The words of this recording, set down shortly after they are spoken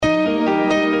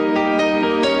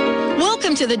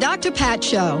to the Dr. Pat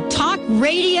Show. Talk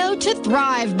radio to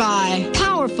thrive by.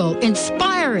 Powerful,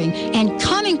 inspiring, and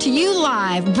coming to you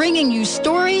live, bringing you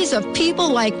stories of people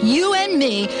like you and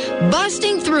me,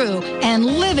 busting through and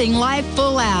living life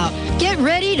full out. Get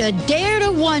ready to dare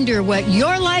to wonder what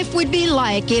your life would be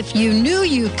like if you knew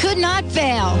you could not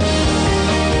fail.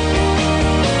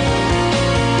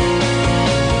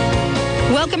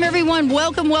 Welcome, everyone.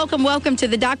 Welcome to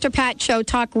the Dr. Pat Show.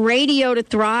 Talk radio to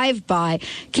thrive by.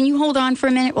 Can you hold on for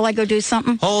a minute while I go do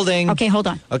something? Holding. Okay, hold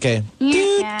on. Okay.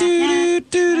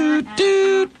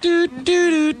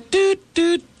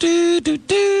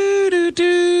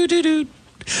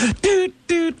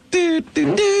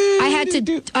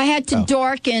 I had to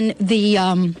darken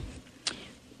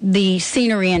the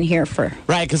scenery in here for.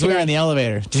 Right, because we were in the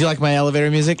elevator. Did you like my elevator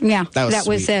music? Yeah, that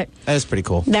was it. That was pretty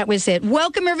cool. That was it.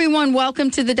 Welcome, everyone. Welcome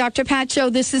to the Dr. Pat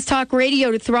Show. This is Talk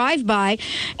Radio to Thrive By.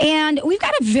 And we've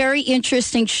got a very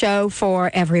interesting show for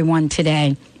everyone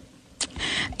today.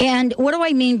 And what do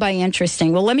I mean by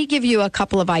interesting? Well, let me give you a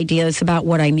couple of ideas about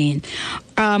what I mean.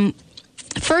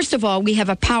 First of all, we have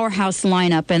a powerhouse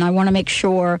lineup, and I want to make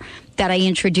sure that I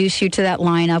introduce you to that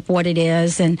lineup, what it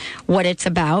is and what it's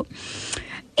about.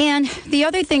 And the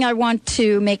other thing I want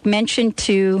to make mention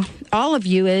to all of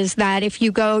you is that if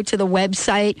you go to the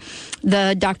website,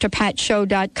 the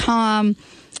drpatshow.com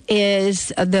is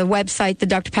the website, the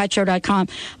drpatshow.com.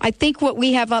 I think what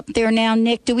we have up there now,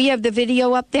 Nick, do we have the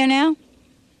video up there now?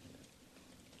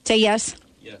 Say yes.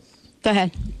 Yes. Go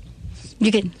ahead.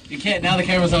 You can. You can't. Now the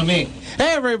camera's on me.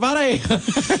 Hey, everybody.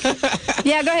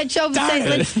 Yeah, go ahead.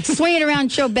 Let's swing it around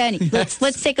and show Benny.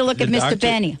 Let's take a look at Mr.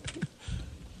 Benny.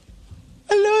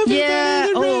 Hello, yeah.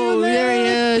 Oh, there he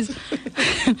is.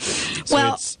 So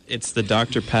well, it's the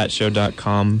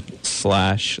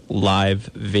drpatshow.com/live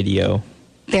video.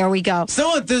 There we go.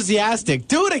 So enthusiastic.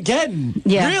 Do it again.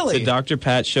 Yeah. Really? It's the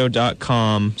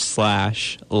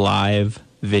drpatshow.com/live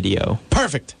video.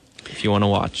 Perfect. If you want to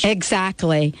watch.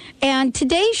 Exactly. And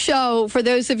today's show, for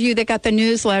those of you that got the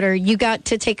newsletter, you got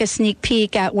to take a sneak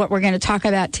peek at what we're going to talk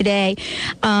about today.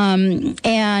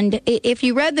 And if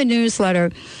you read the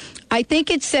newsletter, I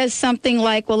think it says something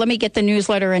like, well, let me get the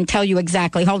newsletter and tell you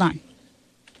exactly. Hold on.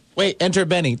 Wait, enter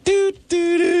Benny. Yeah.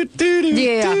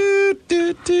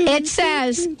 It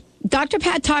says, Dr.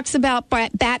 Pat talks about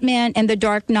Batman and the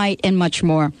Dark Knight and much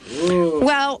more. Ooh.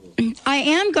 Well, I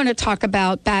am going to talk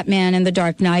about Batman and the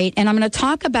Dark Knight, and I'm going to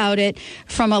talk about it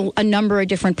from a number of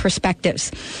different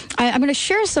perspectives. I'm going to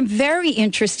share some very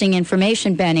interesting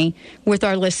information, Benny, with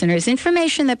our listeners,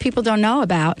 information that people don't know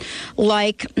about,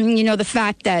 like, the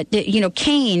fact that,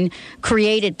 Kane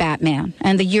created Batman,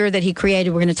 and the year that he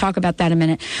created, we're going to talk about that in a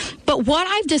minute. But what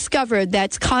I've discovered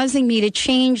that's causing me to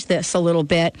change this a little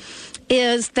bit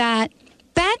is that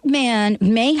Batman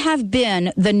may have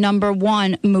been the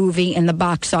 #1 movie in the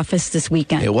box office this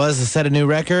weekend. It was. It set a new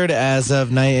record as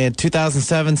of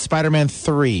 2007, Spider-Man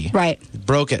 3. Right.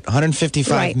 Broke it.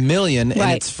 $155 million in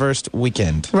its first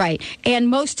weekend. Right. And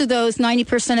most of those,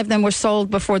 90% of them were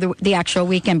sold before the actual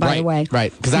weekend, by the way.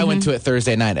 Right. Because I went to it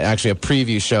Thursday night, actually a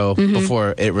preview show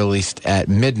before it released at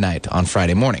midnight on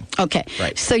Friday morning. Okay.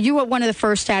 Right. So you were one of the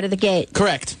first out of the gate.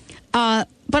 Correct.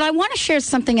 But I want to share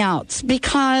something else,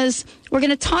 because we're going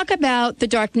to talk about The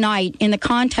Dark Knight in the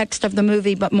context of the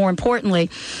movie, but more importantly,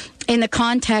 in the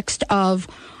context of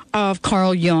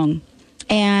Carl Jung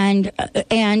and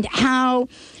how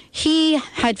he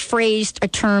had phrased a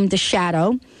term, the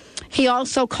shadow. He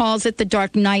also calls it the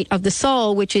dark night of the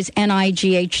soul, which is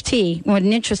NIGHT. What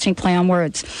an interesting play on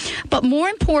words. But more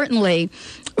importantly,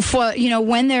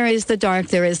 when there is the dark,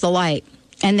 there is the light,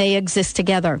 and they exist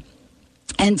together.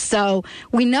 And so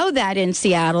we know that in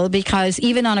Seattle, because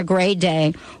even on a gray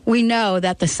day, we know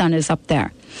that the sun is up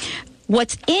there.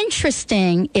 What's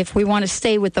interesting, if we want to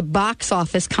stay with the box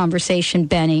office conversation,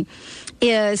 Benny,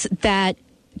 is that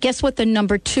guess what the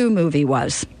 #2 movie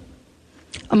was?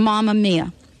 Mamma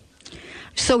Mia.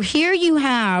 So here you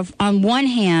have, on one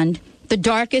hand, the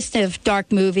darkest of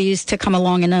dark movies to come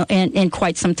along in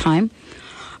quite some time.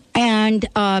 And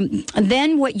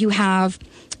then what you have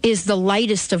is the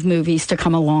lightest of movies to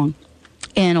come along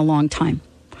in a long time.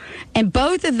 And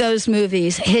both of those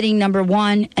movies hitting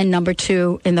 #1 and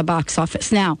 #2 in the box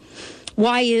office. Now,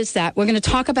 why is that? We're going to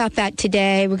talk about that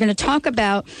today. We're going to talk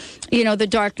about, The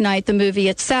Dark Knight, the movie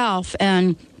itself,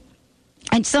 and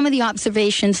some of the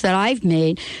observations that I've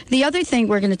made. The other thing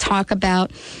we're going to talk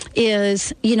about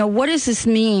is, what does this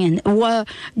mean?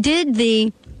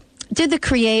 Did the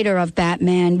creator of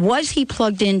Batman, was he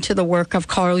plugged into the work of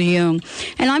Carl Jung?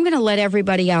 And I'm going to let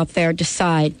everybody out there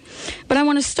decide. But I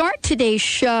want to start today's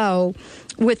show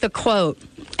with a quote.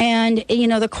 And,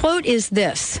 the quote is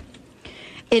this.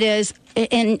 It is,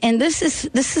 and this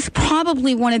is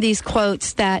probably one of these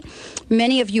quotes that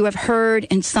many of you have heard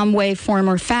in some way, form,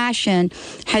 or fashion,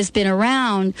 has been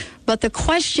around. But the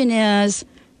question is,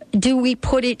 do we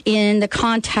put it in the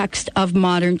context of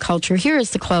modern culture? Here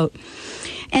is the quote.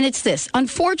 And it's this: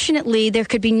 unfortunately, there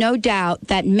could be no doubt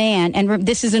that man, and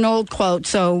this is an old quote,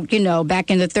 so, back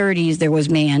in the 30s there was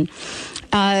man.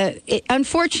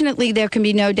 Unfortunately, there can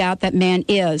be no doubt that man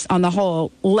is, on the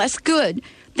whole, less good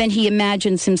than he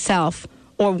imagines himself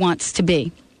or wants to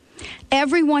be.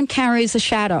 Everyone carries a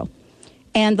shadow,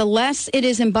 and the less it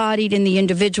is embodied in the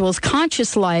individual's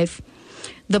conscious life,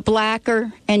 the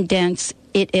blacker and dense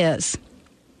it is.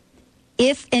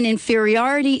 If an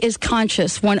inferiority is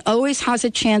conscious, one always has a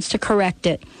chance to correct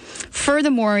it.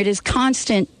 Furthermore, it is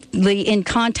constantly in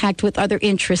contact with other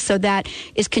interests, so that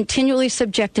is continually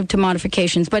subjective to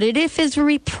modifications. But if it is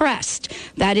repressed,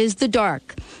 that is the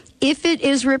dark. If it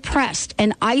is repressed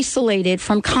and isolated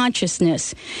from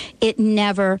consciousness, it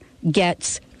never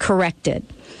gets corrected.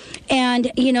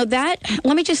 And,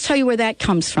 let me just tell you where that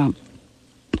comes from.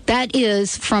 That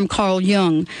is from Carl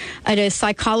Jung, it is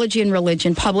Psychology and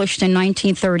Religion, published in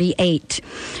 1938.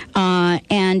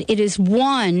 And it is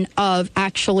one of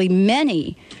actually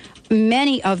many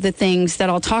of the things that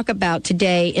I'll talk about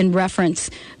today in reference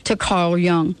to Carl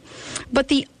Jung.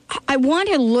 But I want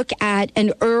to look at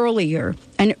an earlier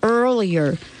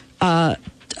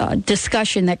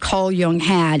discussion that Carl Jung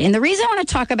had. And the reason I want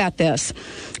to talk about this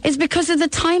is because of the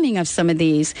timing of some of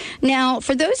these. Now,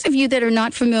 for those of you that are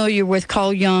not familiar with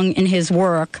Carl Jung and his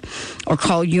work, or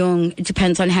Carl Jung, it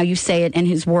depends on how you say it, and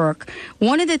his work,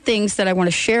 one of the things that I want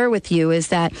to share with you is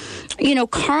that,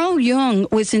 Carl Jung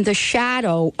was in the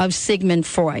shadow of Sigmund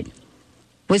Freud.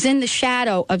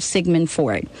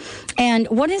 And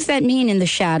what does that mean, in the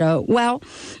shadow? Well,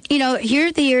 here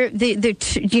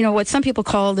what some people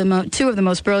call two of the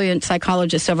most brilliant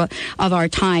psychologists of our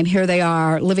time. Here they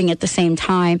are, living at the same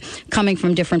time, coming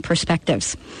from different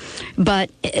perspectives.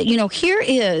 But, here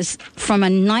is from a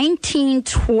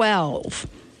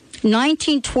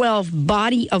 1912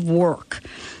 body of work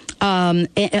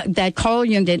that Carl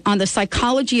Jung did on the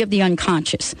psychology of the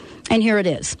unconscious. And here it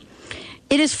is.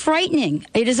 It is frightening.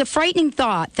 It is a frightening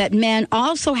thought that man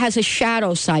also has a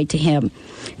shadow side to him,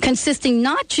 consisting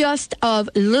not just of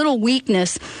little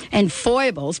weakness and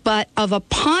foibles, but of a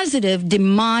positive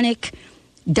demonic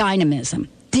dynamism.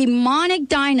 Demonic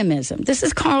dynamism. This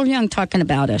is Carl Jung talking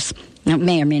about us. Now, it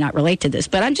may or may not relate to this,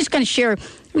 but I'm just going to share.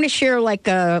 I'm going to share like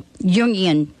a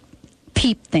Jungian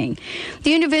peep thing.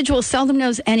 The individual seldom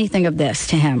knows anything of this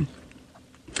to him.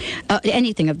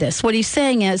 Anything of this. What he's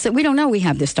saying is that we don't know we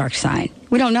have this dark side.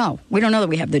 We don't know. We don't know that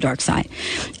we have the dark side.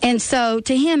 And so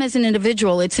to him as an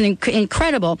individual, it's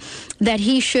incredible that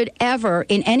he should ever,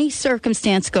 in any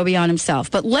circumstance, go beyond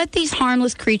himself. But let these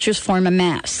harmless creatures form a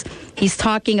mass. He's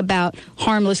talking about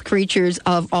harmless creatures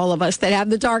of all of us that have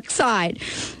the dark side.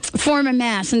 Form a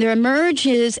mass. And there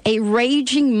emerges a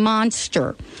raging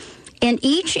monster. And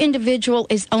each individual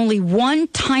is only one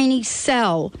tiny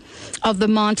cell of the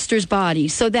monster's body,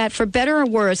 so that for better or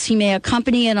worse, he may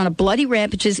accompany it on a bloody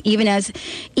rampages, even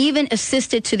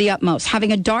assist it to the utmost.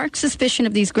 Having a dark suspicion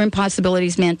of these grim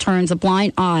possibilities, man turns a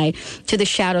blind eye to the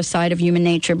shadow side of human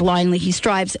nature. Blindly, he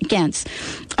strives against.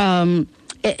 And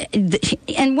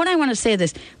what I want to say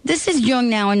is this is Jung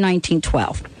now in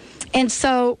 1912. And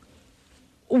so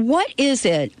what is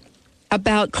it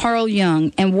about Carl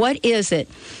Jung, and what is it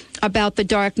about the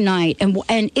Dark Knight, and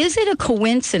is it a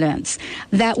coincidence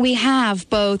that we have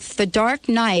both the Dark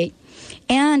Knight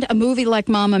and a movie like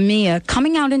Mamma Mia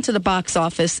coming out into the box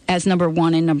office as number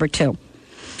 1 and number 2?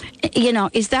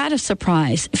 Is that a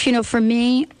surprise? For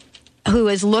me, who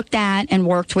has looked at and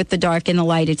worked with the dark and the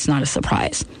light, it's not a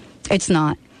surprise. It's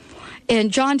not.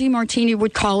 And John DeMartini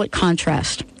would call it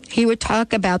contrast. He would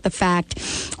talk about the fact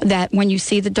that when you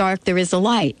see the dark, there is a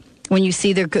light. When you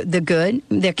see the good,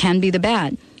 there can be the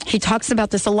bad. He talks about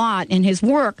this a lot in his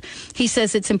work. He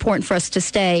says it's important for us to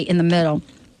stay in the middle.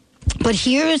 But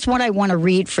here's what I want to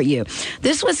read for you.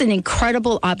 This was an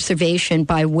incredible observation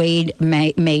by Wade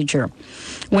Major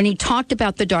when he talked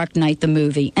about The Dark Knight, the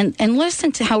movie. And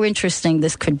listen to how interesting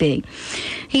this could be.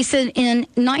 He said, in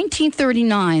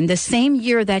 1939, the same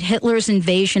year that Hitler's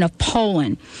invasion of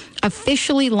Poland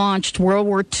officially launched World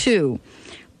War II,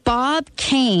 Bob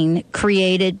Kane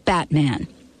created Batman.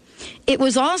 It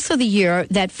was also the year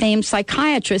that famed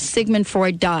psychiatrist Sigmund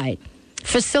Freud died,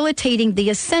 facilitating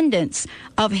the ascendance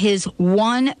of his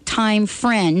one-time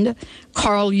friend,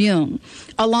 Carl Jung,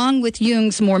 along with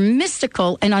Jung's more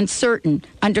mystical and uncertain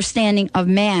understanding of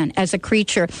man as a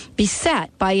creature beset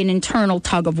by an internal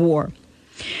tug of war.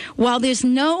 While there's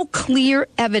no clear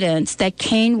evidence that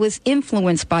Kane was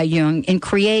influenced by Jung in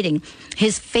creating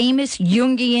his famous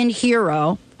Jungian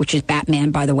hero, which is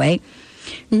Batman, by the way,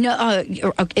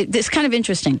 it's kind of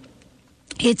interesting.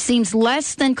 It seems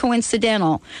less than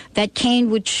coincidental that Kane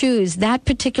would choose that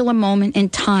particular moment in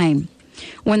time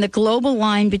when the global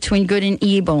line between good and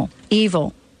evil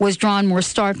was drawn more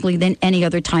starkly than any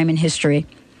other time in history,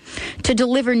 to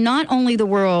deliver not only the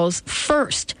world's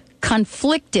first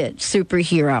conflicted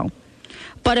superhero,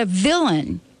 but a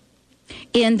villain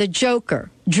in the Joker,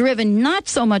 driven not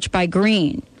so much by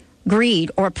greed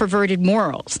or perverted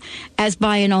morals, as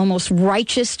by an almost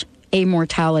righteous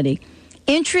immortality.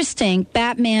 Interesting,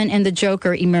 Batman and the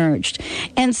Joker emerged.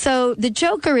 And so the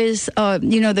Joker is,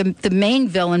 the main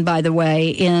villain, by the way,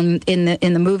 in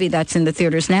the movie that's in the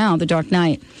theaters now, The Dark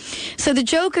Knight. So the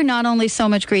Joker, not only so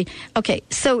much greed. Okay,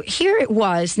 so here it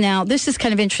was. Now, this is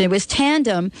kind of interesting. It was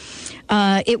tandem.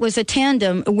 It was a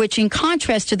tandem, which in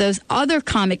contrast to those other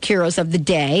comic heroes of the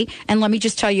day, and let me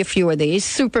just tell you a few of these,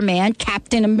 Superman,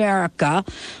 Captain America,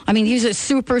 I mean, he's a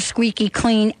super squeaky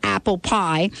clean apple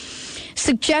pie,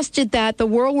 suggested that the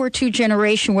World War II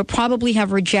generation would probably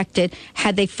have rejected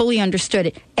had they fully understood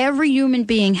it. Every human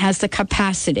being has the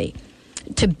capacity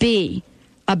to be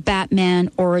a Batman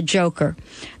or a Joker,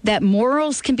 that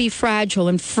morals can be fragile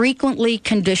and frequently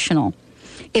conditional,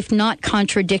 if not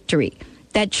contradictory,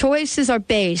 that choices are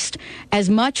based as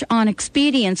much on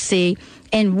expediency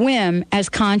and whim as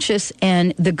conscious,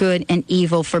 and the good and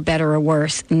evil, for better or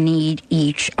worse, need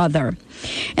each other.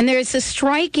 And there's a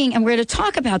striking, and we're going to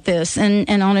talk about this, and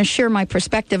I want to share my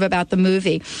perspective about the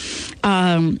movie.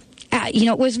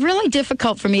 It was really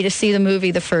difficult for me to see the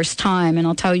movie the first time, and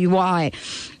I'll tell you why.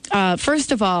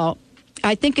 First of all,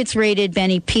 I think it's rated,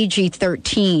 Benny,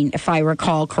 PG-13, if I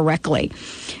recall correctly.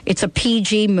 It's a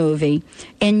PG movie,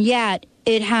 and yet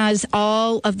it has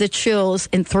all of the chills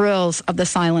and thrills of the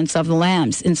Silence of the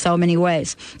Lambs in so many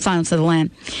ways. Silence of the Lamb.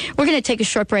 We're going to take a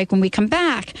short break. When we come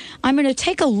back, I'm going to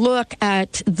take a look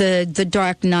at the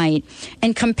Dark Knight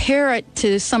and compare it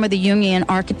to some of the Jungian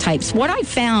archetypes. What I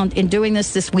found in doing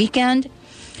this weekend,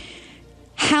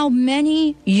 how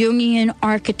many Jungian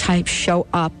archetypes show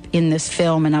up in this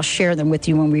film, and I'll share them with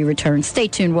you when we return. Stay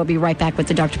tuned. We'll be right back with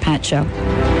the Dr. Pat Show.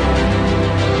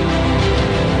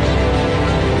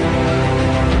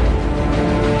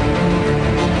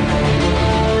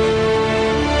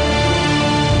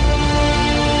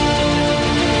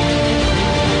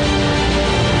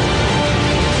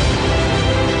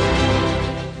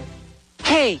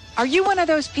 Are you one of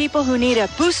those people who need a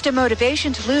boost of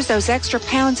motivation to lose those extra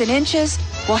pounds and inches?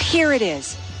 Well, here it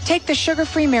is. Take the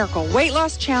Sugar-Free Miracle Weight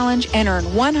Loss Challenge and earn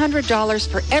 $100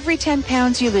 for every 10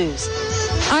 pounds you lose.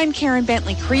 I'm Karen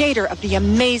Bentley, creator of the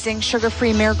amazing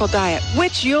Sugar-Free Miracle Diet,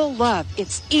 which you'll love.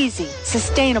 It's easy,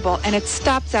 sustainable, and it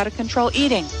stops out-of-control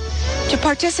eating. To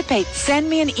participate, send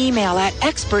me an email at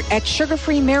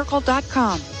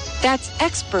expert@sugarfreemiracle.com. That's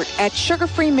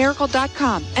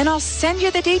expert@sugarfreemiracle.com, and I'll send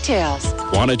you the details.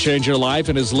 Want to change your life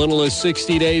in as little as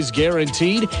 60 days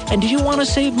guaranteed? And do you want to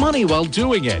save money while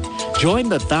doing it? Join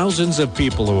the thousands of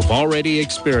people who have already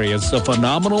experienced the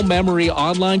Phenomenal Memory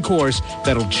online course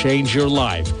that'll change your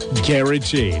life,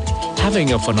 guaranteed.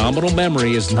 Having a phenomenal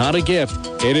memory is not a gift,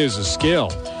 it is a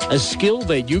skill. A skill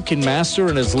that you can master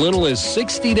in as little as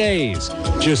 60 days.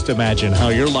 Just imagine how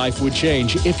your life would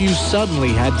change if you suddenly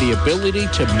had the ability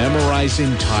to memorize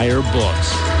entire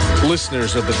books.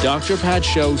 Listeners of the Dr. Pat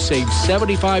Show save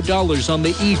 $75 on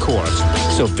the e-course.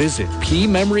 So visit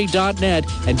pmemory.net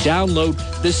and download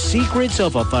The Secrets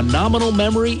of a Phenomenal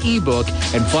Memory ebook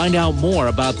and find out more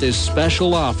about this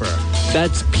special offer.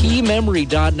 That's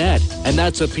pmemory.net, and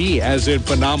that's a P as in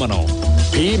phenomenal.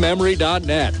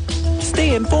 pmemory.net.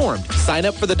 Stay informed. Sign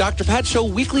up for the Dr. Pat Show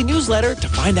weekly newsletter to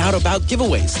find out about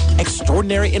giveaways,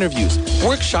 extraordinary interviews,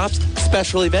 workshops,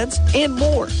 special events, and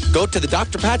more. Go to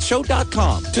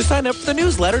thedrpatshow.com to sign up for the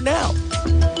newsletter now.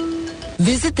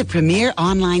 Visit the premier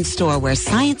online store where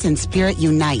science and spirit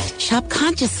unite. Shop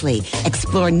consciously,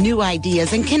 explore new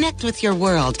ideas, and connect with your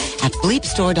world at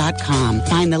bleepstore.com.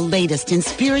 Find the latest in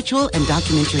spiritual and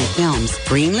documentary films,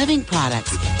 green living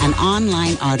products, and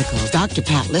online articles. Dr.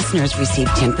 Pat listeners receive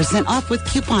 10% off with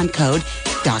coupon code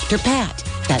Dr. Pat.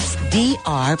 That's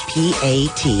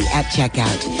DRPAT at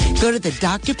checkout. Go to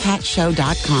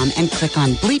thedrpatshow.com and click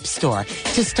on Bleep Store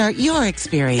to start your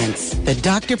experience.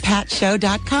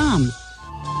 Thedrpatshow.com.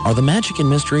 Are the magic and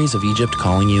mysteries of Egypt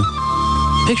calling you?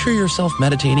 Picture yourself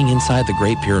meditating inside the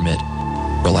Great Pyramid,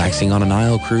 relaxing on a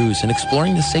Nile cruise and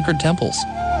exploring the sacred temples.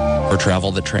 For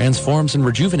travel that transforms and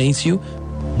rejuvenates you,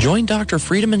 join Dr.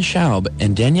 Friedemann Schaub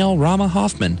and Danielle Rama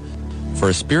Hoffman for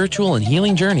a spiritual and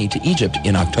healing journey to Egypt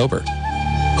in October.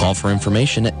 Call for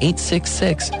information at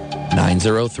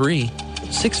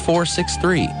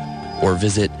 866-903-6463 or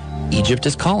visit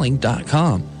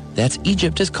EgyptIsCalling.com. That's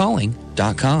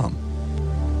EgyptIsCalling.com.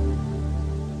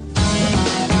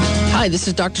 Hi, this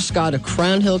is Dr. Scott of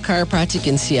Crown Hill Chiropractic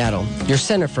in Seattle, your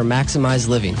center for maximized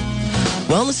living.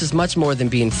 Wellness is much more than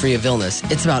being free of illness.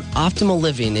 It's about optimal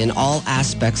living in all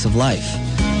aspects of life.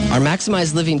 Our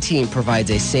Maximized Living team provides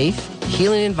a safe,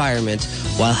 healing environment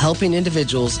while helping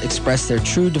individuals express their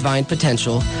true divine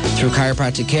potential through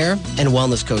chiropractic care and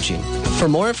wellness coaching. For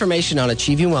more information on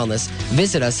achieving wellness,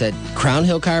 visit us at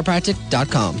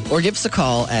crownhillchiropractic.com or give us a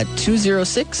call at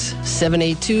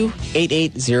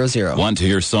 206-782-8800. Want to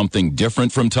hear something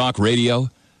different from talk radio?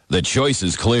 The choice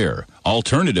is clear.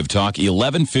 Alternative Talk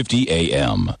 1150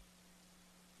 AM.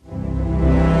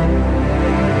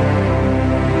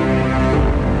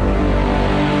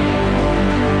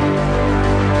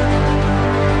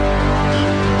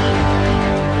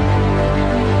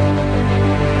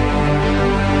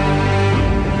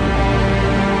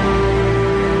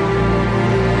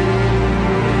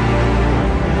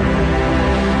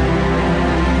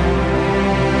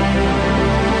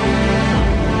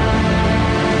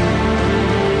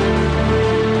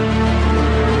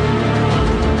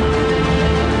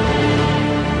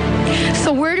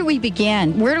 Where do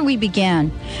we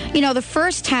begin? You know, the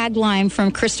first tagline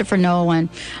from Christopher Nolan,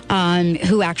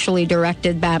 who actually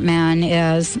directed Batman,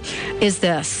 is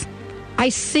this: I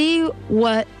see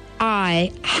what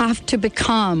I have to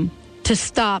become to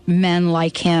stop men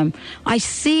like him. I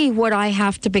see what I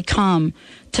have to become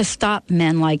to stop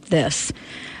men like this.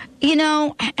 You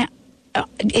know,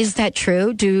 is that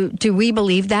true? Do we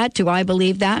believe that? Do I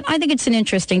believe that? I think it's an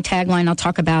interesting tagline. I'll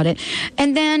talk about it.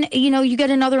 And then, you know, you get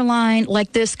another line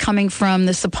like this coming from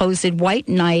the supposed white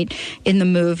knight in the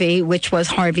movie, which was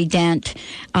Harvey Dent,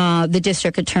 the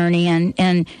district attorney.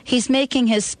 And he's making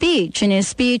his speech, and his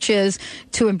speech is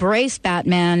to embrace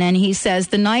Batman. And he says,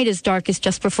 the night is darkest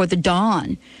just before the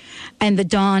dawn, and the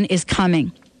dawn is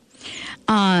coming.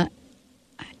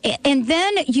 And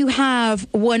then you have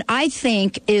what I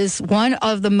think is one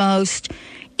of the most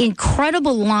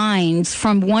incredible lines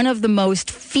from one of the most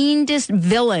fiendish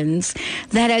villains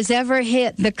that has ever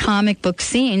hit the comic book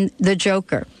scene, the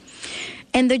Joker.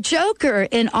 And the Joker,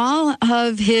 in all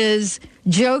of his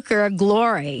Joker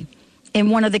glory,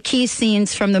 in one of the key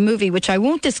scenes from the movie, which I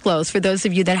won't disclose for those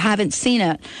of you that haven't seen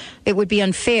it, it would be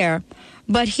unfair,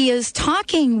 but he is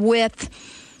talking with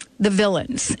the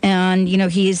villains, and you know,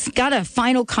 he's got a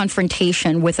final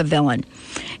confrontation with a villain.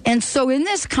 And so in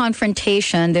this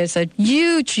confrontation, there's a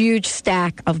huge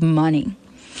stack of money,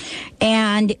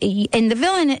 and the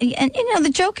villain, and you know, the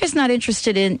Joker's not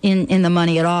interested in the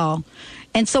money at all.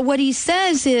 And so what he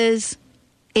says is,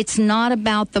 it's not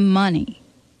about the money,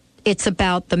 it's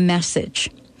about the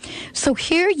message. So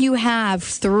here you have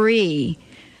three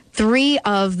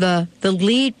of the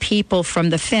lead people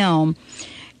from the film.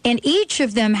 And each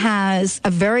of them has a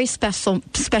very special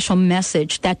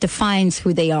message that defines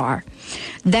who they are,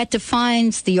 that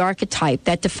defines the archetype,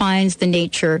 that defines the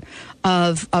nature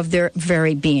of their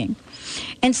very being.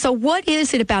 And so what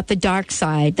is it about the dark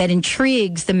side that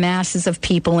intrigues the masses of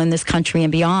people in this country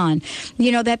and beyond,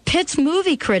 you know, that pits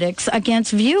movie critics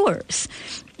against viewers?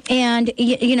 And,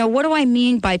 you know, what do I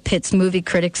mean by pits movie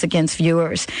critics against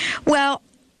viewers? Well,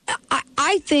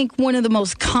 I think one of the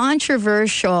most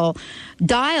controversial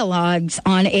dialogues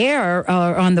on air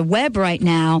or on the web right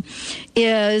now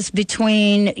is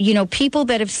between, you know, people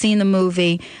that have seen the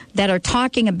movie, that are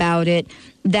talking about it,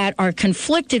 that are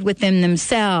conflicted within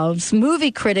themselves,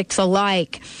 movie critics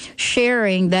alike,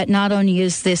 sharing that not only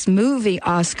is this movie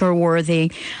Oscar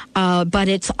worthy, but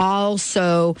it's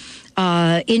also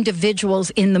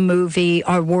individuals in the movie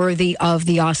are worthy of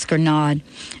the Oscar nod.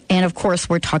 And of course,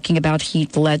 we're talking about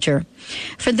Heath Ledger.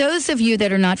 For those of you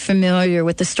that are not familiar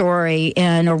with the story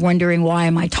and are wondering why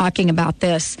am I talking about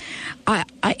this,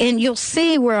 and you'll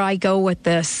see where I go with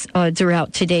this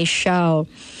throughout today's show.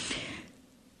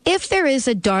 If there is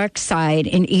a dark side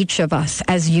in each of us,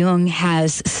 as Jung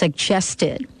has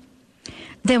suggested,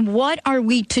 then what are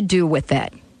we to do with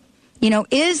it? You know,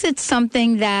 is it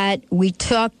something that we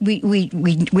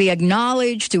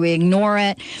acknowledge? Do we ignore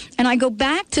it? And I go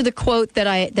back to the quote that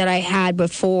I had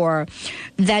before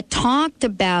that talked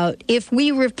about if we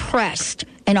repressed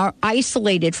and are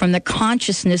isolated from the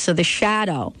consciousness of the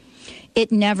shadow, it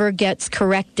never gets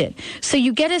corrected. So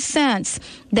you get a sense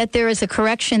that there is a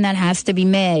correction that has to be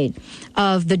made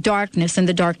of the darkness and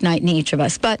the dark night in each of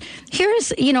us. But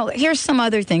here's some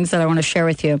other things that I want to share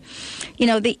with you. You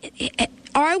know,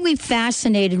 are we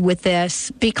fascinated with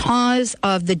this because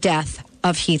of the death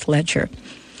of Heath Ledger?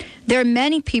 There are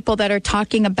many people that are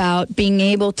talking about being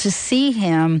able to see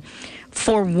him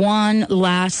for one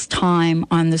last time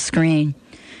on the screen.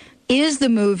 Is the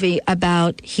movie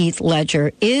about Heath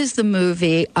Ledger? Is the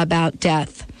movie about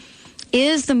death?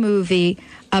 Is the movie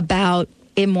about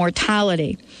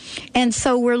immortality? And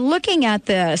so we're looking at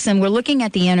this, and we're looking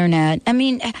at the internet. I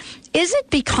mean, is it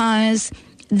because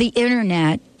the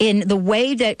internet, in the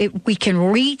way that we can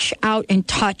reach out and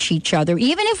touch each other,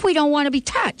 even if we don't want to be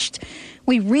touched,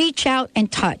 we reach out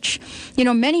and touch. You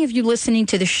know, many of you listening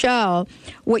to the show,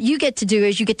 what you get to do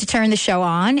is you get to turn the show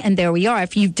on, and there we are.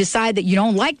 If you decide that you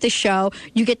don't like the show,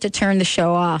 you get to turn the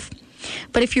show off.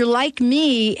 But if you're like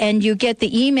me and you get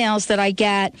the emails that I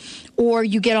get, or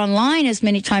you get online as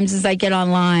many times as I get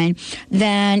online,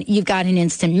 then you've got an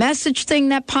instant message thing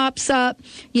that pops up.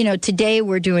 You know, today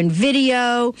we're doing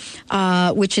video,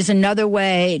 which is another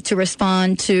way to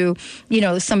respond to, you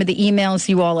know, some of the emails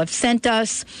you all have sent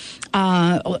us.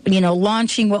 You know,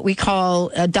 launching what we call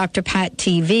Dr. Pat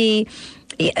TV.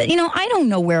 You know, I don't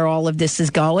know where all of this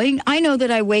is going. I know that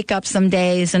I wake up some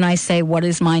days and I say, what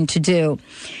is mine to do?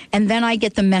 And then I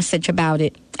get the message about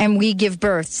it. And we give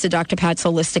birth to Dr. Pat's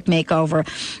Holistic Makeover.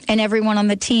 And everyone on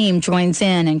the team joins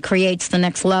in and creates the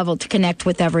next level to connect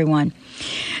with everyone.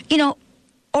 You know,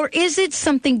 or is it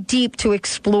something deep to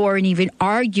explore and even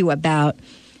argue about?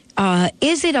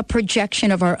 Is it a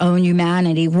projection of our own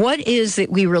humanity? What is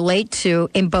it we relate to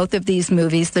in both of these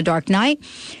movies, The Dark Knight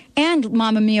and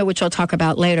Mamma Mia, which I'll talk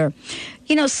about later?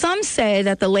 You know, some say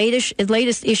that the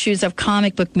latest issues of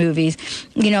comic book movies,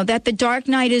 you know, that The Dark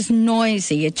Knight is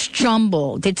noisy, it's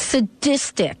jumbled, it's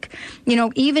sadistic. You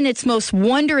know, even its most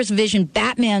wondrous vision,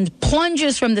 Batman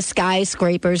plunges from the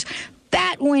skyscrapers,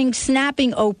 Batwing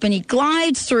snapping open, he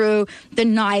glides through the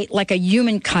night like a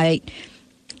human kite.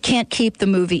 Can't keep the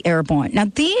movie airborne. Now,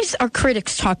 these are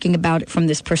critics talking about it from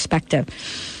this perspective.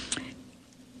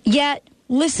 Yet,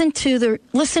 listen to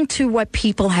what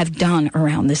people have done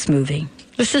around this movie.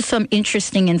 This is some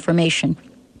interesting information.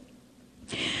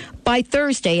 By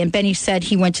Thursday, and Benny said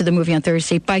he went to the movie on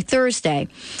Thursday, by Thursday,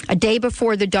 a day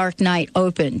before The Dark Knight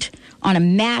opened on a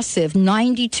massive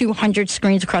 9,200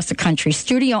 screens across the country,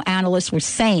 studio analysts were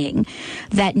saying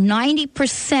that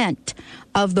 90%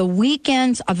 of the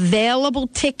weekend's available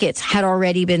tickets had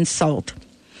already been sold.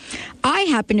 I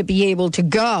happened to be able to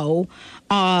go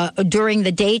during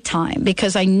the daytime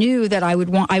because I knew that I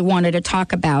wanted to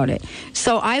talk about it.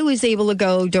 So I was able to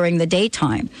go during the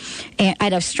daytime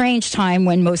at a strange time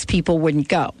when most people wouldn't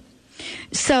go.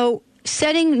 So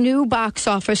setting new box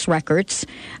office records,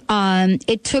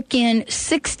 it took in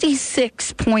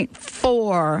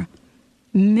 $66.4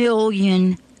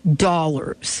 million.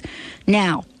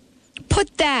 Now,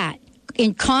 put that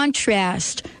in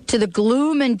contrast to the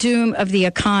gloom and doom of the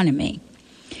economy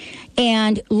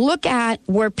and look at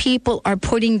where people are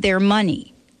putting their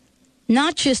money,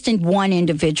 not just in one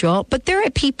individual, but there are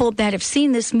people that have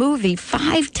seen this movie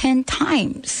 5-10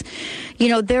 times. You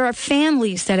know, there are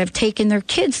families that have taken their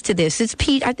kids to this.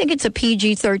 I think it's a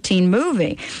PG-13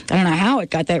 movie. I don't know how it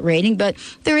got that rating, but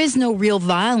there is no real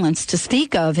violence to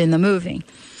speak of in the movie.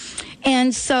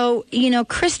 And so, you know,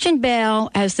 Christian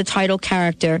Bale as the title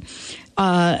character,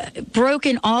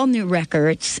 broken all new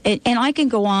records. And I can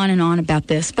go on and on about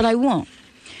this, but I won't.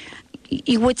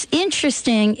 What's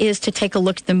interesting is to take a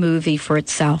look at the movie for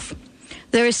itself.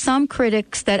 There are some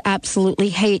critics that absolutely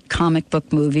hate comic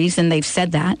book movies, and they've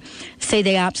said that, say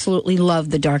they absolutely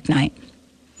love The Dark Knight,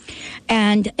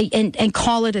 and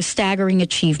call it a staggering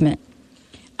achievement.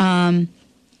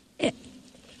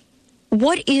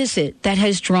 What is it that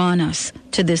has drawn us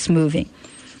to this movie?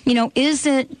 You know, is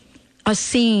it a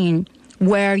scene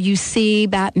where you see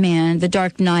Batman, the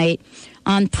Dark Knight,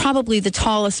 on probably the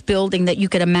tallest building that you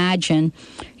could imagine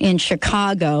in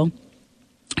Chicago,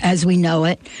 as we know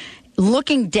it,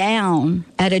 looking down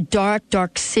at a dark,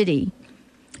 dark city?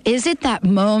 Is it that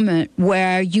moment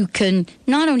where you can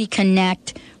not only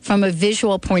connect from a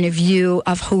visual point of view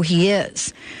of who he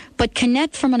is, but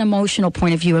connect from an emotional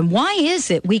point of view? And why is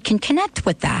it we can connect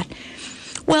with that?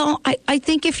 Well, I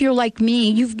think if you're like me,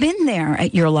 you've been there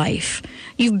at your life.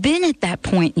 You've been at that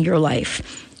point in your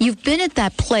life. You've been at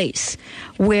that place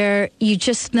where you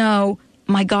just know,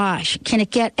 my gosh, can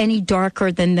it get any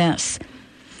darker than this?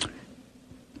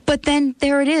 But then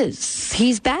there it is.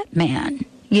 He's Batman.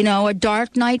 You know, a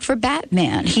dark night for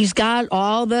Batman. He's got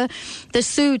all the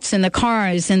suits and the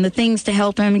cars and the things to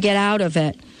help him get out of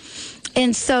it.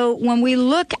 And so when we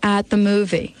look at the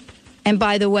movie, And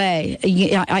by the way,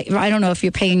 I don't know if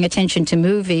you're paying attention to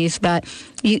movies, but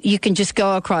you can just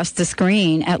go across the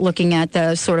screen at looking at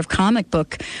the sort of comic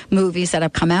book movies that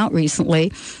have come out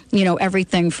recently. You know,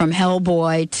 everything from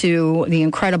Hellboy to The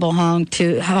Incredible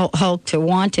Hulk to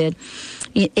Wanted.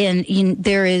 And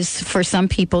there is, for some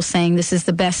people, saying this is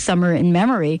the best summer in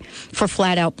memory for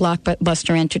flat-out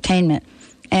blockbuster entertainment.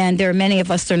 And there are many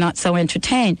of us that are not so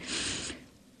entertained.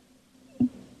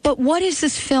 But what is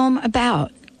this film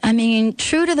about? I mean,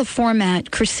 true to the format,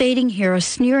 crusading hero,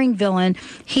 sneering villain,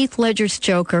 Heath Ledger's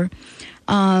Joker,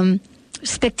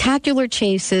 spectacular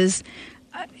chases.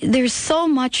 There's so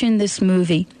much in this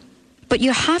movie. But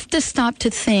you have to stop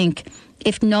to think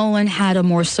if Nolan had a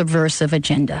more subversive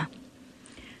agenda.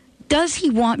 Does he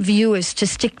want viewers to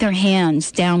stick their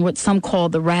hands down what some call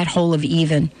the rat hole of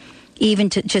even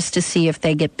just to see if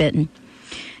they get bitten?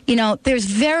 You know, there's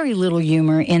very little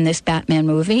humor in this Batman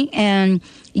movie, and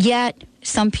yet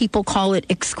some people call it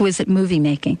exquisite movie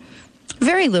making.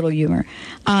 Very little humor.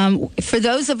 For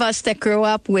those of us that grew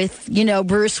up with, you know,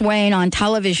 Bruce Wayne on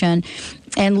television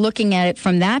and looking at it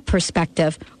from that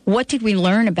perspective, what did we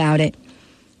learn about it?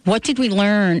 What did we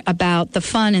learn about the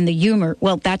fun and the humor?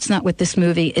 Well, that's not what this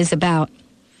movie is about.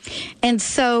 And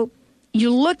so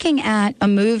you're looking at a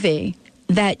movie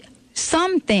that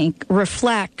some think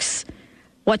reflects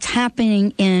what's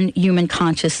happening in human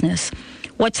consciousness,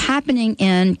 what's happening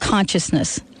in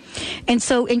consciousness. And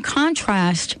so in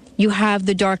contrast, you have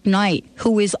The Dark Knight,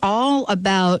 who is all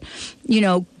about, you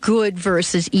know, good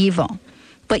versus evil,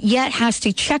 but yet has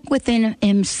to check within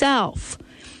himself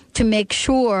to make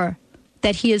sure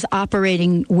that he is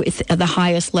operating with the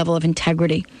highest level of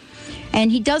integrity.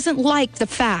 And he doesn't like the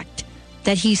fact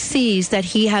that he sees that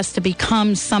he has to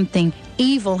become something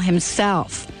evil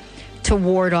himself to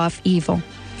ward off evil.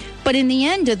 But in the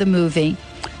end of the movie,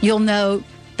 you'll know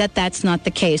that that's not the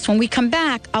case. When we come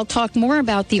back, I'll talk more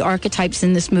about the archetypes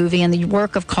in this movie and the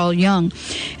work of Carl Jung.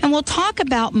 And we'll talk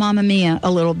about Mamma Mia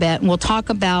a little bit. And we'll talk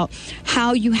about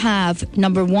how you have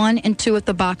number 1 and 2 at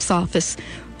the box office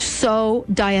so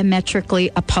diametrically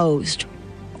opposed.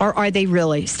 Or are they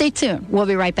really? Stay tuned. We'll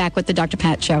be right back with the Dr.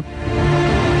 Pat Show.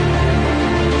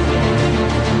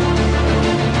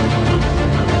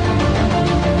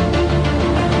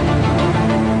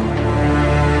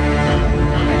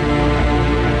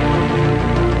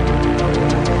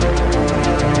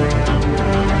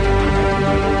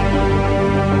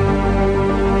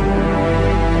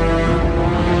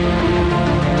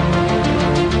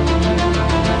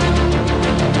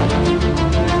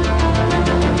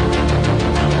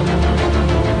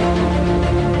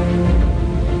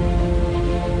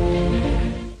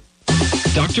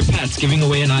 Dr. Pat's giving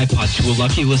away an iPod to a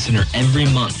lucky listener every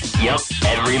month. Yep,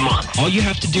 every month. All you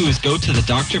have to do is go to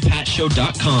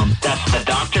thedrpatshow.com. That's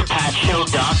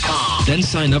thedrpatshow.com. Then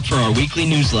sign up for our weekly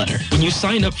newsletter. When you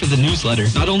sign up for the newsletter,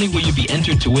 not only will you be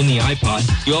entered to win the iPod,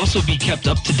 you'll also be kept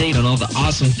up to date on all the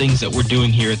awesome things that we're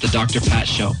doing here at the Dr. Pat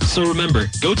Show. So remember,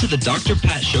 go to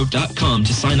thedrpatshow.com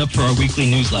to sign up for our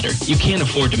weekly newsletter. You can't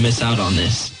afford to miss out on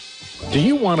this. Do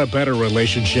you want a better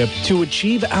relationship, to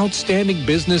achieve outstanding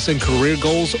business and career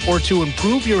goals, or to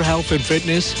improve your health and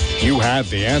fitness? You have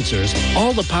the answers.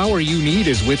 All the power you need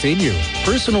is within you.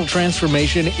 Personal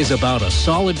transformation is about a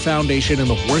solid foundation in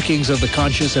the workings of the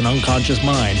conscious and unconscious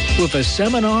mind with a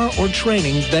seminar or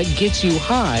training that gets you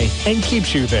high and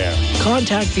keeps you there.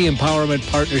 Contact the Empowerment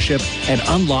Partnership and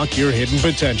unlock your hidden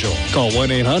potential. Call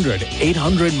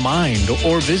 1-800-800-MIND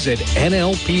or visit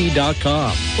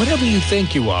NLP.com. Whatever you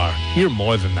think you are, you're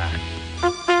more than that.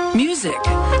 Music,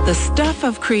 the stuff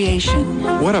of creation.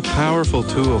 What a powerful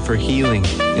tool for healing,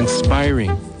 inspiring,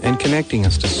 and connecting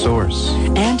us to Source.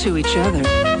 And to each other.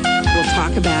 We'll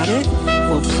talk about it.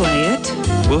 We'll play it.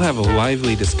 We'll have a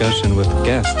lively discussion with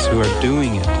guests who are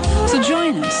doing it. So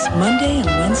join us Monday and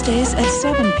Wednesdays at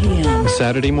 7 p.m.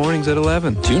 Saturday mornings at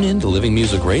 11. Tune in to Living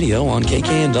Music Radio on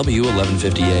KKNW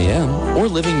 1150 AM or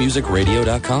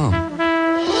livingmusicradio.com.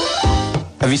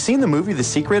 Have you seen the movie The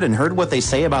Secret and heard what they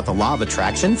say about the law of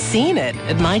attraction? Seen it.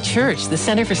 At my church, the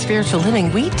Center for Spiritual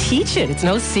Living, we teach it. It's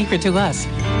no secret to us.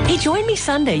 Hey, join me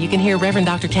Sunday. You can hear Reverend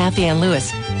Dr. Kathy Ann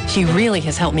Lewis. She really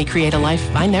has helped me create a life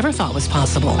I never thought was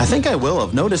possible. I think I will.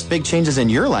 I've noticed big changes in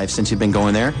your life since you've been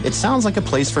going there. It sounds like a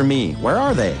place for me. Where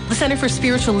are they? The Center for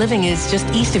Spiritual Living is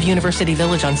just east of University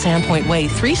Village on Sandpoint Way.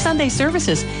 3 Sunday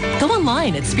services. Go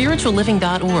online at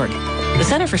spiritualliving.org. The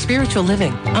Center for Spiritual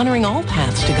Living, honoring all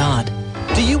paths to God.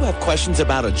 Do you have questions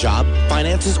about a job,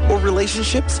 finances, or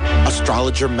relationships?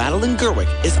 Astrologer Madeline Gerwick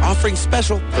is offering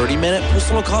special 30-minute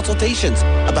personal consultations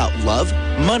about love,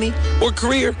 money, or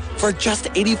career for just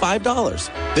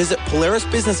 $85. Visit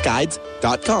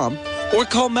PolarisBusinessGuides.com or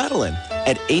call Madeline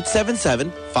at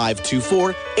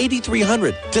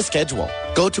 877-524-8300 to schedule.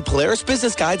 Go to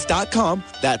PolarisBusinessGuides.com.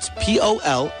 That's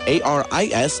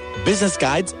POLARIS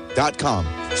businessguides.com.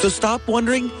 So stop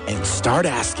wondering and start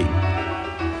asking.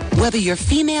 Whether you're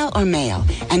female or male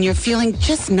and you're feeling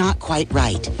just not quite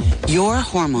right, your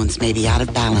hormones may be out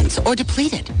of balance or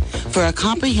depleted. For a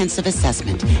comprehensive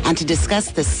assessment and to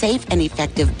discuss the safe and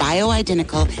effective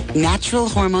bioidentical natural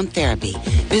hormone therapy,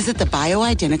 visit the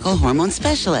Bioidentical Hormone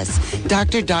Specialist,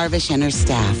 Dr. Darvish and her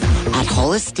staff at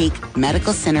Holistic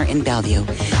Medical Center in Bellevue.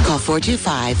 Call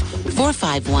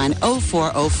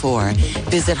 425-451-0404.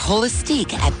 Visit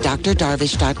Holistic at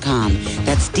drdarvish.com.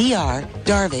 That's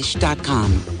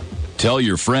drdarvish.com. Tell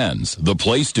your friends the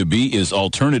place to be is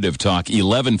Alternative Talk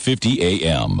 1150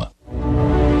 AM.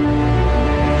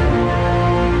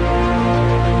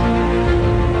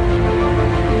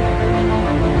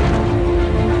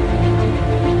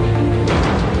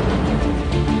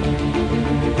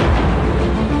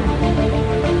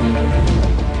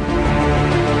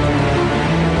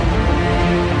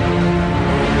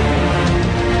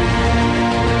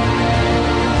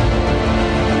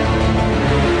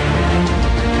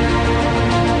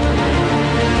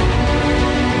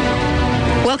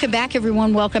 Welcome back,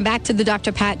 everyone. Welcome back to the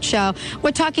Dr. Pat Show.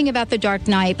 We're talking about the Dark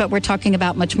Knight, but we're talking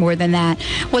about much more than that.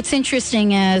 What's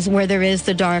interesting is where there is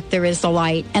the dark, there is the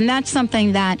light. And that's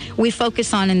something that we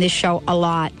focus on in this show a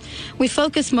lot. We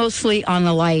focus mostly on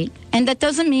the light. And that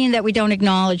doesn't mean that we don't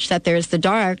acknowledge that there's the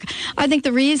dark. I think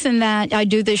the reason that I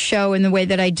do this show in the way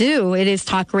that I do, it is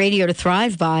talk radio to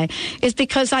thrive by, is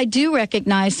because I do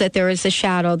recognize that there is a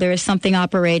shadow, there is something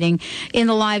operating in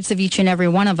the lives of each and every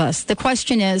one of us. The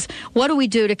question is, what do we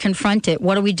do to confront it?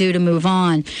 What do we do to move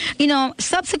on? You know,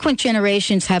 subsequent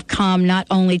generations have come not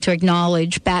only to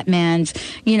acknowledge Batman's,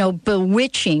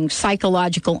 bewitching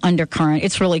psychological undercurrent,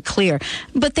 it's really clear,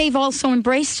 but they've also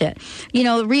embraced it.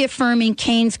 Reaffirming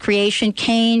Kane's creation.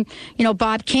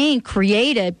 Bob Kane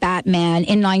created Batman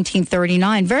in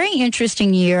 1939. Very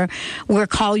interesting year where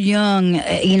Carl Jung,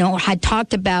 had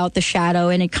talked about the shadow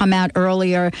and it come out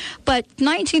earlier. But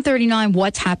 1939,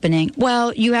 what's happening?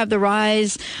 Well, you have the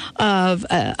rise of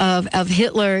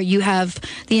Hitler. You have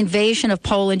the invasion of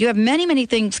Poland. You have many, many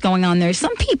things going on there.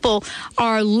 Some people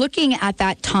are looking at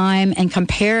that time and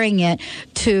comparing it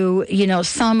to,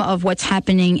 some of what's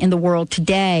happening in the world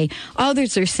today.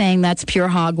 Others are saying that's pure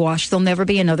hogwash. There'll never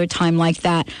be another time like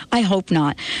that. I hope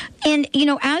not. And,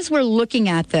 as we're looking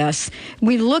at this,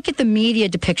 we look at the media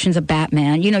depictions of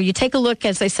Batman. You take a look,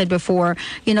 as I said before,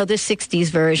 the 60s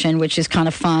version, which is kind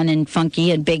of fun and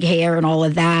funky and big hair and all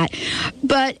of that.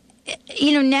 But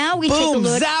now we take a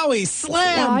look. Zowie,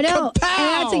 slam, I know. kapow. And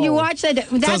that's what you watch that.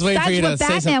 That's what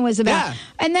Batman was about. Yeah.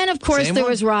 And then, of course, there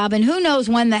was Robin. Who knows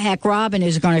when the heck Robin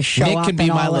is going to show Nick up can be in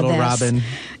my all little of this. Robin.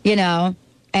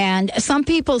 And some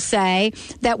people say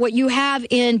that what you have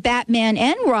in Batman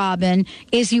and Robin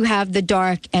is you have the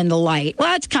dark and the light.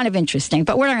 Well, it's kind of interesting,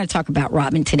 but we're not going to talk about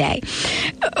Robin today.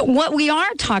 What we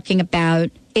are talking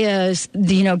about is,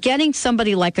 getting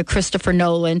somebody like a Christopher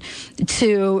Nolan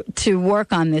to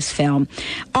work on this film.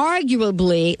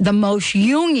 Arguably the most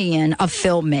Jungian of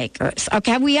filmmakers.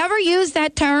 Okay, have we ever used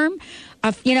that term?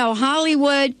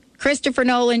 Hollywood, Christopher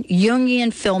Nolan, Jungian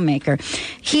filmmaker.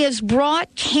 He has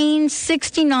brought Kane's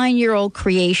 69-year-old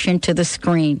creation to the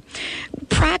screen.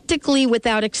 Practically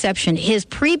without exception, his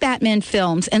pre-Batman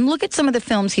films, and look at some of the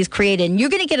films he's created, and you're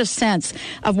going to get a sense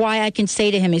of why I can say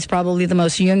to him he's probably the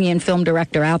most Jungian film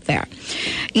director out there.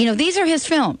 These are his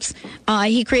films.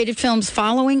 He created films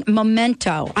following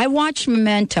Memento. I watched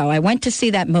Memento. I went to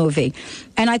see that movie.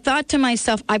 And I thought to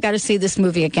myself, I've got to see this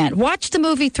movie again. Watched the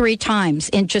movie 3 times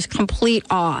in just complete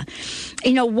awe.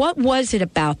 What was it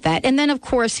about that? And then, of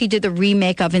course, he did the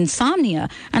remake of Insomnia.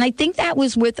 And I think that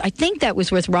was with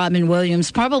Robin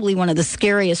Williams, probably one of the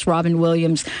scariest Robin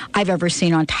Williams I've ever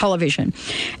seen on television.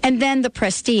 And then The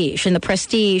Prestige. And The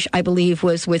Prestige, I believe,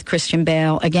 was with Christian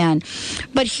Bale again.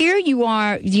 But here you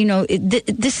are,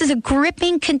 this is a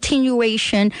gripping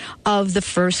continuation of the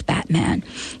first Batman.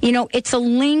 It's a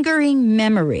lingering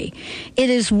memory. It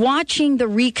is watching the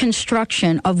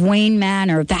reconstruction of Wayne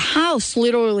Manor. The house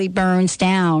literally burns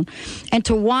down. And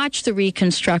to watch the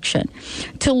reconstruction,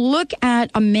 to look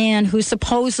at a man who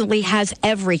supposedly has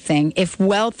everything, if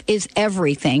wealth is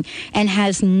everything, and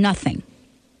has nothing.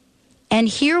 And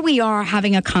here we are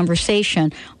having a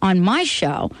conversation on my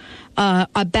show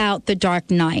about The Dark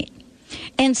Knight.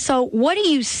 And so what do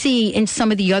you see in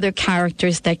some of the other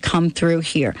characters that come through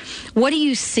here? What do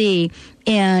you see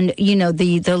in, you know,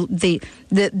 the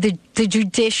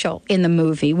judicial in the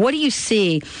movie? What do you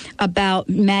see about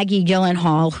Maggie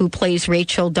Gyllenhaal, who plays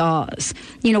Rachel Dawes?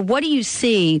 You know, what do you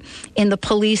see in the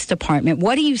police department?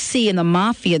 What do you see in the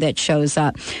mafia that shows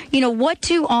up? You know, what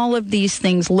do all of these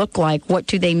things look like? What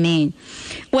do they mean?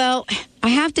 Well, I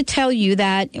have to tell you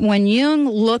that when Jung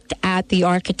looked at the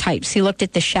archetypes, he looked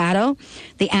at the shadow,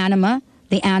 the anima,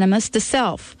 the animus, the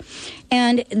self.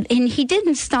 And he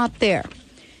didn't stop there.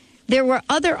 There were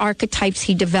other archetypes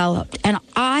he developed. And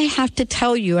I have to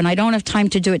tell you, and I don't have time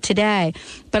to do it today,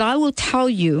 but I will tell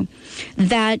you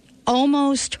that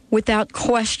almost without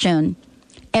question,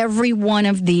 every one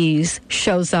of these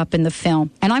shows up in the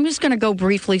film. And I'm just going to go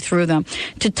briefly through them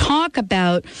to talk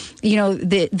about, you know,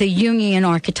 the Jungian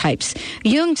archetypes.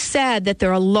 Jung said that there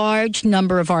are a large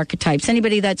number of archetypes.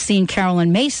 Anybody that's seen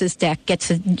Carolyn Mace's deck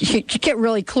you get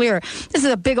really clear. This is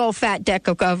a big old fat deck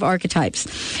of archetypes.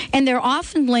 And they're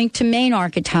often linked to main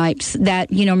archetypes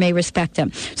that, you know, may respect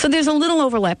them. So there's a little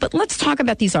overlap. But let's talk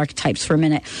about these archetypes for a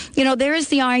minute. You know, there is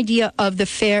the idea of the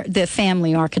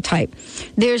family archetype.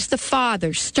 There's the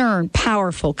father, stern,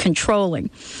 powerful, controlling.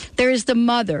 There is the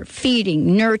mother,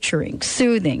 feeding, nurturing,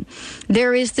 soothing.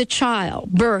 There is the child,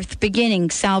 birth,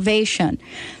 beginning, salvation.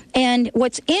 And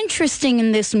what's interesting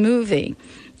in this movie,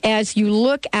 as you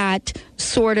look at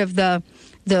sort of the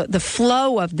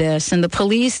flow of this, and the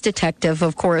police detective,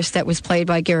 of course, that was played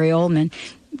by Gary Oldman,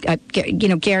 you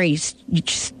know, Gary's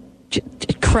just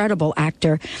incredible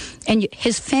actor, and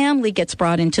his family gets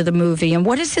brought into the movie. And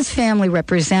what does his family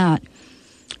represent?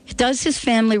 Does his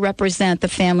family represent the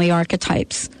family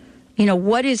archetypes? You know,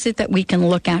 what is it that we can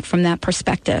look at from that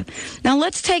perspective? Now,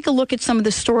 let's take a look at some of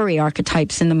the story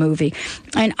archetypes in the movie.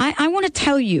 And I want to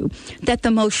tell you that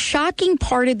the most shocking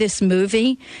part of this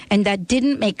movie, and that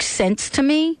didn't make sense to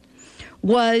me,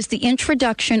 was the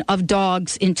introduction of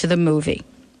dogs into the movie.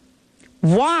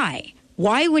 Why?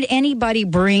 Why would anybody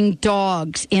bring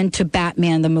dogs into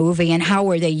Batman the movie, and how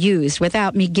were they used,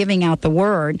 without me giving out the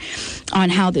word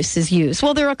on how this is used?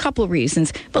 Well, there are a couple of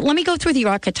reasons, but let me go through the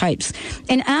archetypes.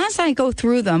 And as I go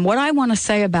through them, what I want to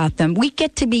say about them, we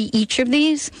get to be each of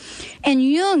these. And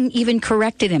Jung even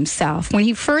corrected himself. When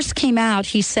he first came out,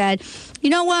 he said, you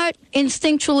know what?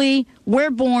 Instinctually, we're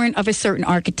born of a certain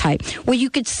archetype. Well, you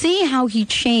could see how he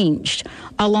changed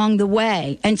along the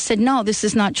way and said, no, this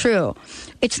is not true.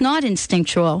 It's not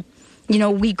instinctual. You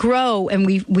know, we grow and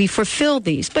we fulfill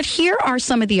these. But here are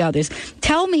some of the others.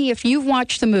 Tell me if you've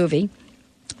watched the movie.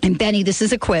 And Benny, this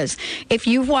is a quiz. If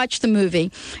you've watched the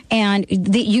movie and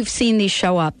you've seen these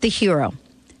show up, the hero.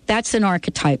 That's an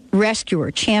archetype.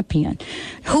 Rescuer, champion.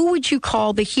 Who would you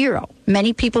call the hero?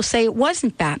 Many people say it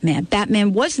wasn't Batman.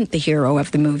 Batman wasn't the hero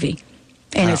of the movie,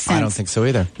 in a sense. I don't think so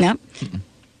either. No.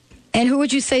 And who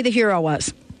would you say the hero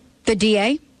was? The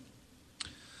DA?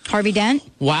 Harvey Dent?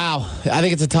 Wow. I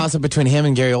think it's a toss-up between him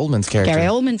and Gary Oldman's character. Gary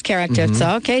Oldman's character. Mm-hmm.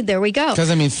 So, okay, there we go.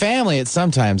 Because, I mean, family, it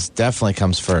sometimes definitely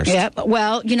comes first. Yeah,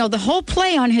 well, you know, the whole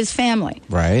play on his family,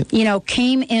 right, you know,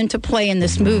 came into play in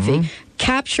this movie,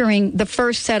 capturing the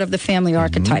first set of the family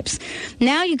archetypes.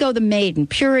 Now you go the maiden,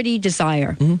 purity,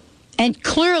 desire. And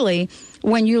clearly,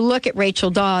 when you look at Rachel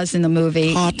Dawes in the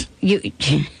movie... Hot.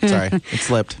 Sorry, it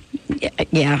slipped.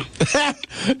 Yeah.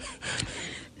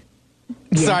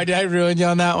 Sorry, did I ruin you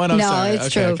on that one? I'm sorry. It's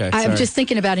true. Okay, I'm just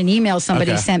thinking about an email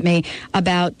somebody sent me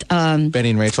about... Benny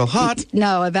and Rachel. Hot.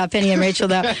 No, about Benny and Rachel.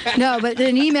 No, but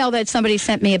an email that somebody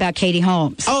sent me about Katie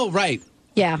Holmes. Oh, right.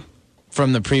 Yeah.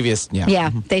 From the previous...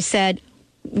 Yeah. They said...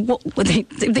 the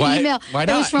email, why it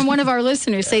was from one of our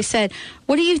listeners. They said,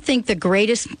 what do you think the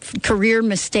greatest career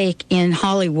mistake in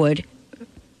Hollywood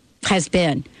has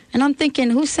been? And I'm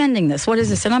thinking, who's sending this? What is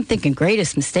this? And I'm thinking,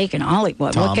 greatest mistake in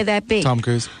Hollywood. What could that be? Tom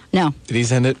Cruise? No. Did he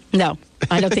send it? No.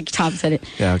 I don't think Tom said it.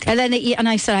 Yeah, okay. And then and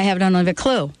I said, I don't have a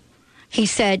clue. He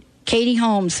said, Katie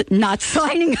Holmes not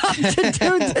signing up to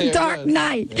do The Dark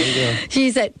Knight.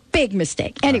 She's a big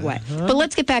mistake. Anyway, but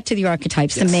let's get back to the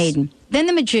archetypes. Yes. The maiden. Then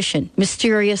the magician.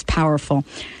 Mysterious, powerful.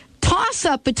 Toss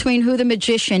up between who the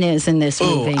magician is in this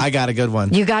movie. I got a good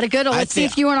one. You got a good one. Let's see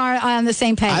if you and I are on the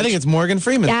same page. I think it's Morgan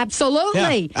Freeman.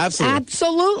 Absolutely. Yeah,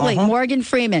 absolutely. Morgan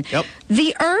Freeman. Yep.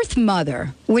 The Earth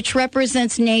Mother, which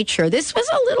represents nature. This was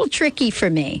a little tricky for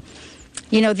me.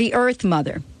 You know, the Earth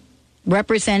Mother,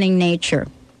 representing nature.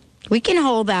 We can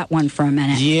hold that one for a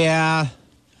minute. Yeah.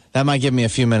 That might give me a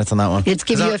few minutes on that one. Let's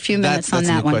give you a few minutes on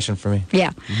that one. That's a good question for me.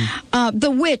 Yeah. The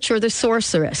witch or the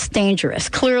sorceress, dangerous.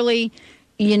 Clearly,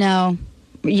 you know,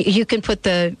 you can put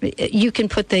the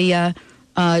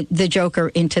the Joker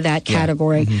into that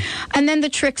category. And then the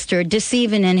trickster,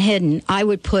 deceiving and hidden. I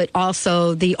would put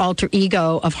also the alter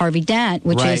ego of Harvey Dent,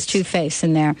 which is Two-Face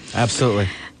in there. Absolutely.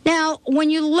 Now,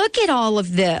 when you look at all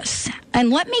of this,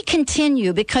 and let me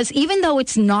continue, because even though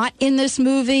it's not in this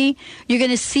movie, you're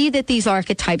going to see that these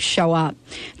archetypes show up.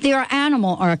 There are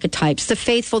animal archetypes, the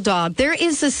faithful dog. There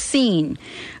is a scene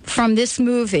from this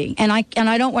movie, and I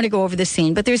don't want to go over the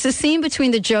scene, but there's a scene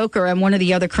between the Joker and one of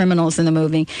the other criminals in the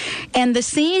movie. And the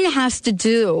scene has to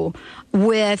do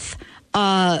with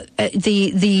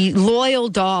the loyal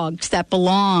dogs that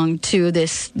belong to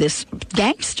this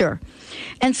gangster.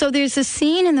 And so there's a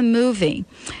scene in the movie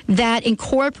that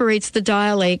incorporates the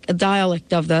dialect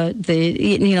of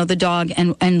the dog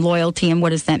and loyalty, and what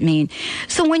does that mean?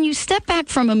 So when you step back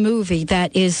from a movie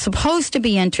that is supposed to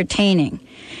be entertaining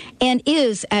and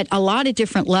is at a lot of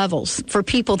different levels for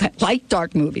people that like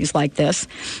dark movies like this,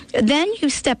 then you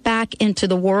step back into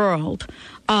the world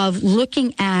of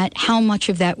looking at how much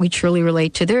of that we truly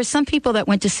relate to. There are some people that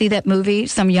went to see that movie,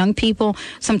 some young people,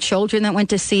 some children that went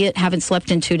to see it, haven't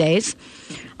slept in 2 days.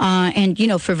 And,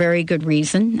 for very good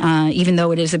reason. Even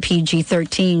though it is a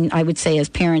PG-13, I would say as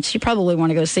parents, you probably want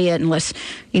to go see it unless,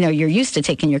 you're used to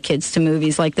taking your kids to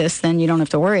movies like this, then you don't have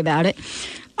to worry about it.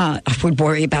 I would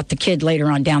worry about the kid later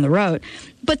on down the road.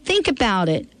 But think about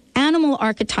it. Animal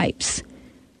archetypes.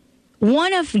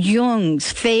 One of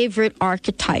Jung's favorite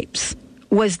archetypes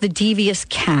was the devious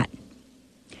cat,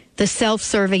 the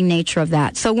self-serving nature of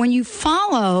that. So when you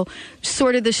follow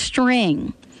sort of the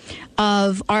string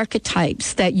of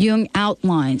archetypes that Jung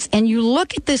outlines, and you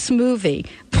look at this movie,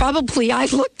 probably I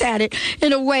looked at it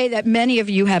in a way that many of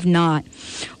you have not.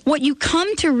 What you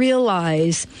come to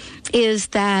realize is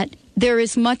that there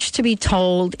is much to be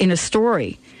told in a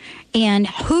story. And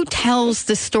who tells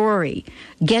the story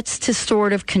gets to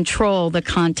sort of control the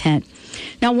content.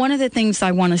 Now, one of the things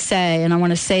I want to say, and I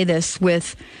want to say this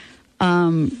with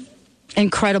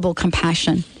incredible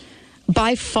compassion,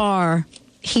 by far,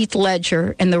 Heath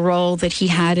Ledger and the role that he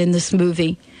had in this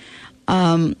movie,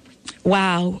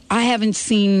 wow, I haven't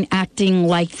seen acting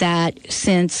like that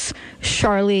since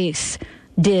Charlize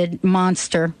did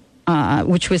Monster,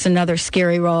 which was another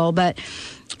scary role. But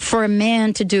for a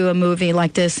man to do a movie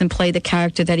like this and play the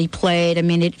character that he played, I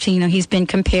mean, he's been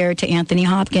compared to Anthony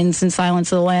Hopkins in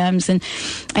Silence of the Lambs,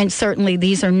 and certainly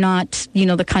these are not,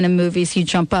 the kind of movies you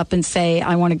jump up and say,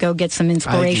 I want to go get some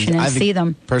inspiration and see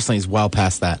them. Personally, he's well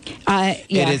past that.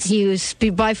 He was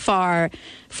by far,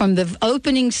 from the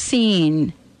opening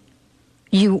scene,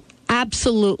 you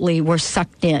absolutely were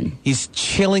sucked in. He's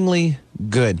chillingly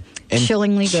good. And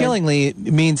chillingly good. Chillingly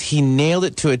means he nailed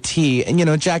it to a T.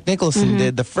 And, Jack Nicholson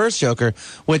did the first Joker,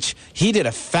 which he did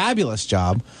a fabulous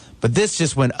job, but this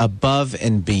just went above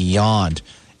and beyond.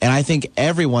 And I think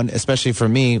everyone, especially for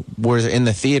me, was in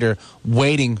the theater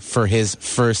waiting for his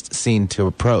first scene to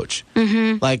approach.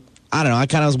 Like, I don't know, I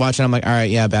kind of was watching, I'm like, all right,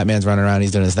 yeah, Batman's running around,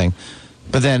 he's doing his thing.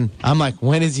 But then I'm like,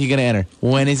 when is he going to enter?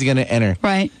 When is he going to enter?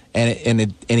 Right.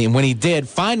 And when he did,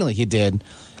 finally he did,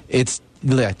 it's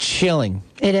chilling.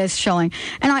 It is chilling.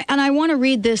 And I want to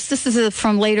read this. This is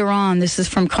from later on. This is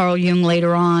from Carl Jung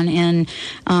later on in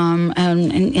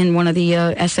one of the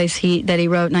essays that he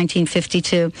wrote,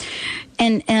 1952.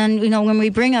 And when we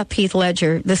bring up Heath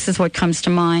Ledger, this is what comes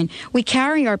to mind. We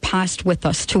carry our past with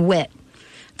us, to wit,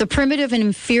 the primitive and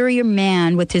inferior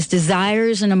man with his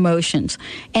desires and emotions,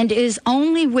 and it is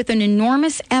only with an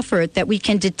enormous effort that we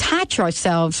can detach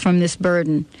ourselves from this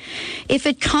burden. If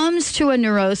it comes to a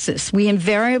neurosis, we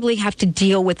invariably have to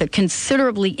deal with a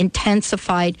considerably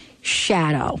intensified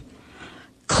shadow.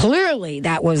 Clearly,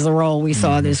 that was the role we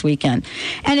saw this weekend.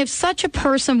 And if such a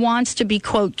person wants to be,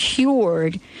 quote,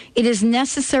 cured, it is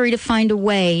necessary to find a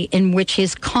way in which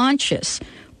his conscious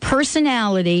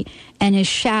personality and his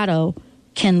shadow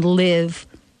can live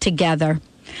together.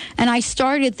 And I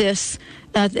started this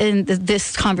in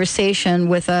this conversation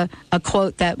with a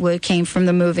quote that came from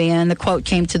the movie, and the quote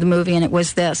came to the movie, and it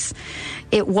was this.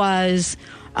 It was,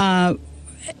 what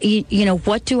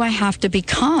do I have to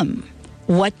become?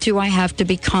 What do I have to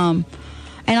become?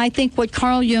 And I think what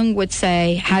Carl Jung would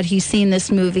say, had he seen this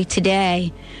movie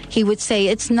today, he would say,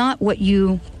 it's not what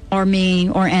you or me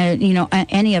or,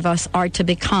 any of us are to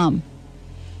become.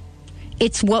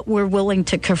 It's what we're willing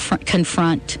to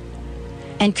confront,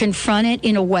 and confront it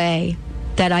in a way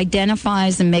that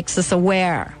identifies and makes us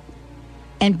aware.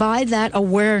 And by that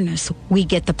awareness, we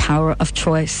get the power of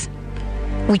choice.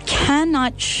 We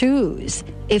cannot choose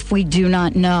if we do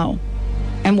not know.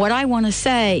 And what I want to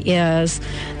say is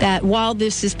that while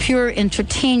this is pure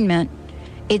entertainment,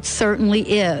 it certainly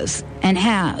is and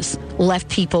has left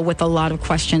people with a lot of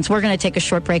questions. We're going to take a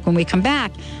short break. When we come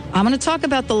back, I'm going to talk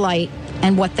about the light.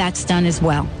 and what that's done as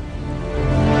well.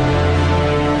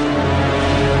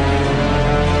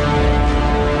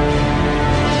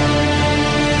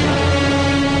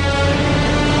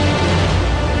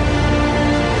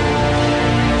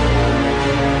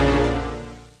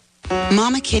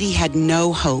 Mama Kitty had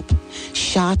no hope,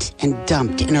 shot and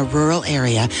dumped in a rural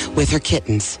area with her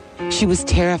kittens. She was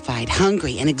terrified,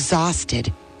 hungry, and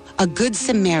exhausted. A good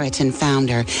Samaritan found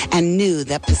her and knew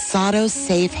that Pasado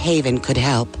Safe Haven could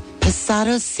help.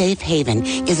 Pasado Safe Haven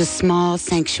is a small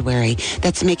sanctuary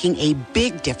that's making a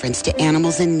big difference to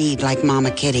animals in need like Mama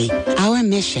Kitty. Our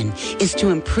mission is to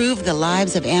improve the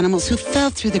lives of animals who fell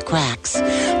through the cracks,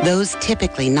 those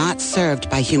typically not served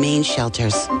by humane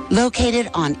shelters.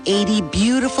 Located on 80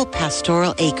 beautiful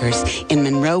pastoral acres in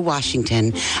Monroe,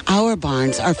 Washington, our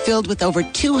barns are filled with over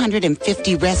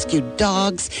 250 rescued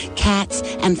dogs, cats,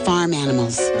 and farm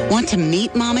animals. Want to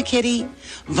meet Mama Kitty?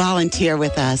 Volunteer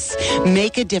with us.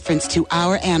 Make a difference to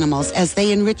our animals as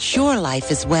they enrich your life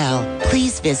as well.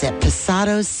 Please visit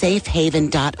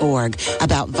PasadoSafeHaven.org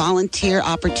about volunteer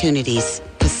opportunities.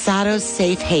 Pasado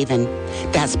Safe Haven.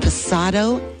 That's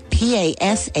Pasado,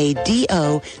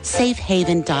 P-A-S-A-D-O,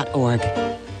 safehaven.org.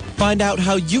 Find out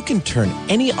how you can turn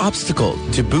any obstacle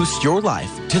to boost your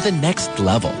life to the next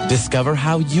level. Discover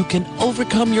how you can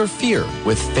overcome your fear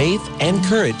with faith and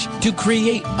courage to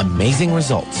create amazing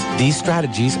results. These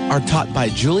strategies are taught by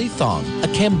Julie Thong, a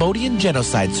Cambodian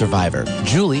genocide survivor.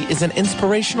 Julie is an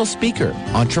inspirational speaker,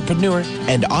 entrepreneur,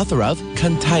 and author of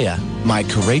Kantaya, My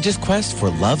Courageous Quest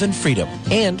for Love and Freedom,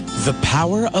 and The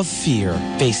Power of Fear.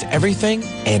 Face everything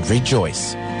and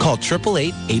rejoice. Call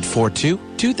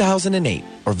 888-842-2008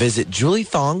 or visit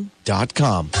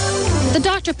juliethong.com. The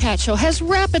Dr. Pat Show has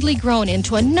rapidly grown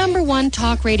into a #1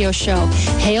 talk radio show,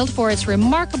 hailed for its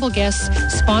remarkable guests,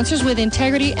 sponsors with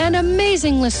integrity, and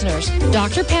amazing listeners.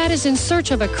 Dr. Pat is in search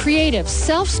of a creative,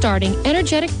 self-starting,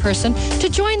 energetic person to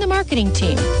join the marketing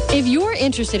team. If you're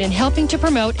interested in helping to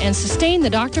promote and sustain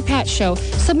the Dr. Pat Show,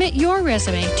 submit your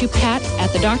resume to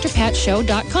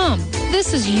pat@thedrpatshow.com.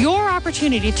 This is your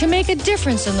opportunity to make a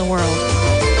difference in the world.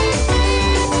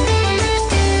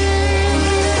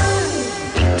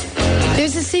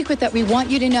 There's a secret that we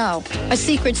want you to know. A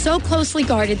secret so closely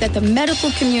guarded that the medical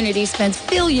community spends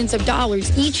billions of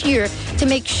dollars each year to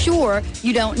make sure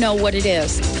you don't know what it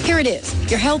is. Here it is.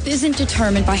 Your health isn't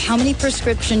determined by how many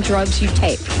prescription drugs you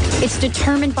take. It's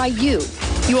determined by you.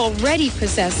 You already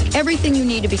possess everything you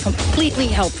need to be completely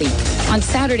healthy. On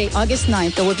Saturday, August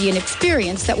 9th, there will be an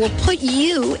experience that will put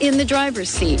you in the driver's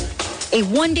seat. A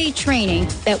one-day training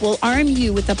that will arm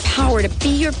you with the power to be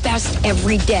your best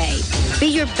every day. Be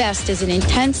Your Best is an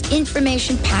intense,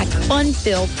 information-packed,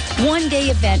 fun-filled, one-day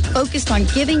event focused on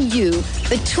giving you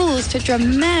the tools to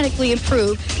dramatically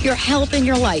improve your health and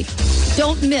your life.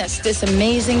 Don't miss this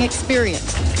amazing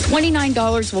experience.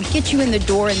 $29 will get you in the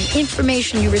door, and the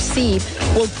information you receive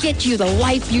will get you the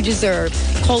life you deserve.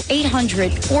 Call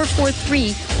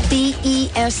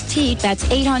 800-443-BEST. That's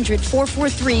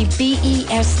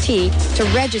 800-443-BEST to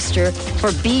register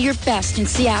for Be Your Best in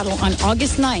Seattle on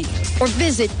August 9th, or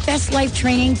visit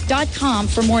bestlifetraining.com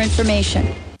for more information.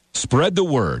 Spread the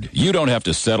word. You don't have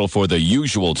to settle for the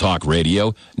usual talk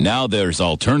radio. Now there's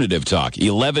Alternative Talk,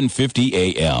 1150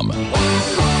 AM.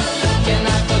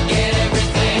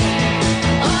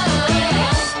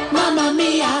 Mamma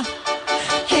mia,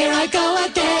 here I go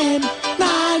again.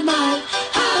 My,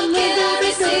 I'm with the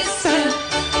resistance.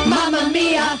 Mamma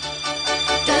mia,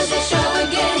 does it show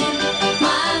again?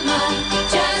 My,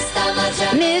 just how much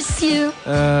I miss you.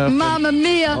 Mamma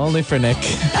mia. Only for Nick.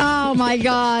 Oh, my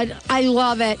God. I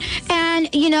love it. And,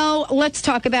 you know, let's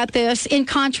talk about this. In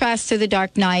contrast to The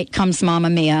Dark Knight comes Mamma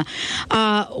Mia.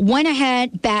 Went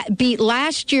ahead, beat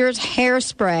last year's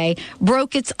Hairspray,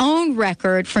 broke its own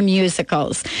record for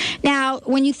musicals. Now,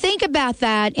 when you think about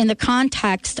that in the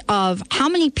context of how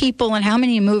many people and how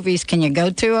many movies can you go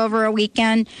to over a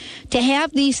weekend, to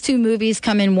have these two movies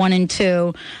come in 1 and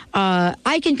 2,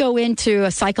 I can go into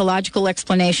a psychological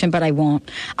explanation, but I won't.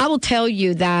 I will tell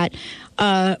you that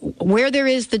where there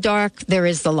is the dark, there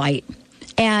is the light.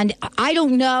 And I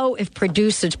don't know if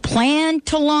producers planned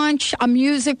to launch a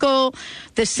musical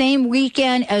the same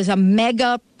weekend as a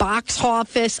mega box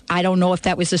office. I don't know if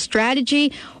that was a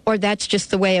strategy or that's just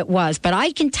the way it was. But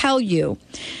I can tell you,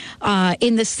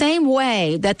 in the same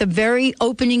way that the very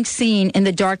opening scene in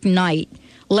The Dark Knight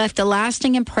left a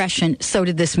lasting impression, so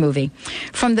did this movie.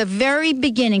 From the very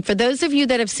beginning, for those of you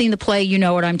that have seen the play, you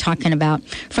know what I'm talking about.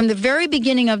 From the very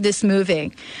beginning of this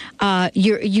movie,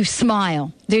 you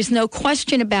smile. There's no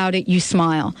question about it, you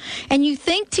smile. And you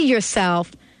think to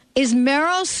yourself, is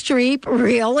Meryl Streep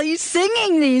really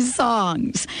singing these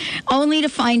songs? Only to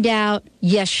find out,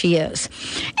 yes, she is.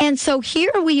 And so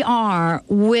here we are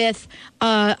with,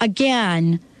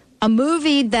 again, a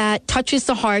movie that touches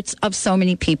the hearts of so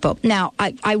many people. Now,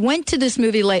 I went to this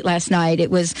movie late last night.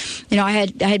 It was, I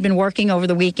had been working over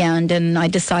the weekend, and I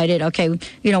decided, okay,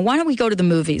 why don't we go to the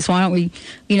movies? Why don't we,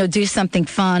 do something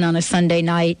fun on a Sunday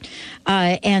night?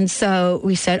 And so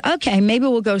we said, okay, maybe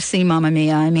we'll go see Mamma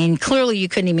Mia. I mean, clearly you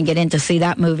couldn't even get in to see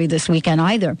that movie this weekend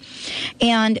either.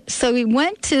 And so we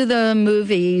went to the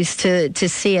movies to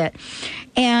see it.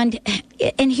 And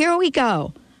here we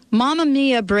go. Mamma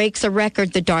Mia breaks a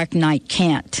record The Dark Knight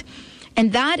can't.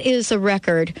 And that is a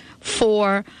record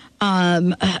for,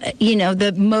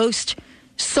 the most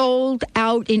sold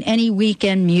out in any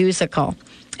weekend musical.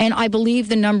 And I believe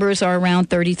the numbers are around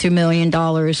 $32 million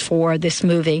for this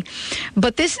movie.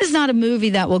 But this is not a movie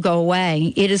that will go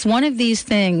away. It is one of these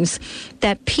things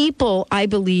that people, I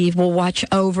believe, will watch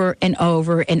over and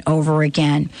over and over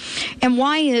again. And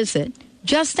why is it?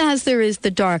 Just as there is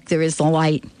the dark, there is the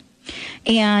light.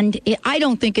 And I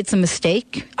don't think it's a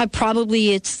mistake.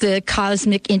 Probably it's the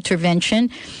cosmic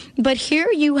intervention. But here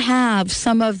you have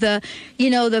some of the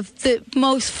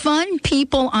most fun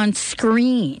people on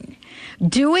screen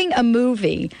doing a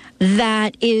movie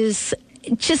that is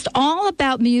just all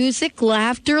about music,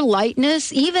 laughter,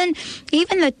 lightness, even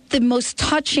the most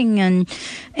touching and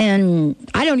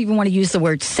I don't even want to use the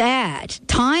word sad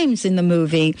times in the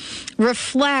movie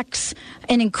reflects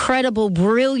an incredible,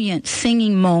 brilliant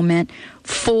singing moment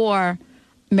for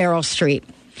Meryl Streep.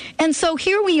 And so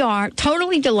here we are,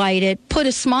 totally delighted, put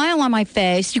a smile on my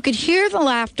face. You could hear the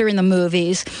laughter in the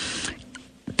movies.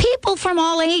 People from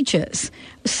all ages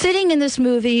sitting in this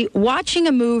movie, watching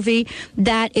a movie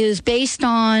that is based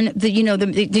on that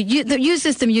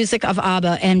uses the music of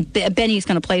ABBA, and Benny's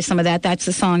going to play some of that. That's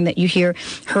the song that you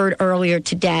heard earlier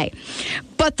today.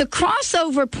 But the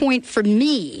crossover point for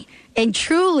me, and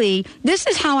truly, this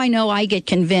is how I know I get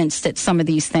convinced at some of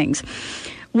these things,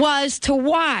 was to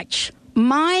watch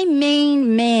my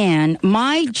main man,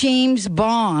 my James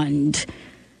Bond.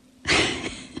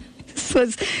 This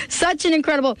was such an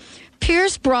incredible...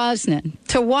 Pierce Brosnan,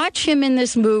 to watch him in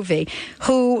this movie,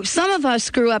 who some of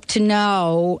us grew up to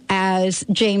know as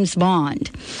James Bond,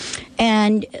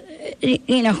 and,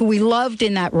 who we loved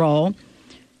in that role,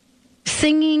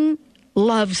 singing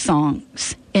love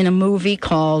songs in a movie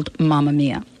called Mamma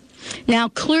Mia. Now,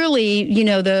 clearly,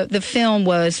 the film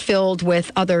was filled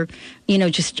with other,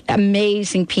 just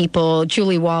amazing people,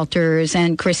 Julie Walters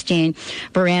and Christine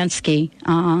Baranski,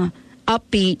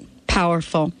 upbeat,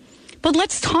 powerful. But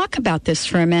let's talk about this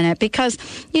for a minute because,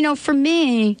 for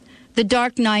me, The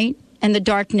Dark Knight and the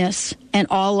darkness and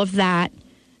all of that,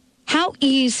 how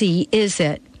easy is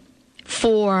it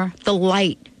for the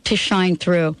light to shine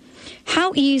through?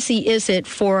 How easy is it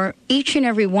for each and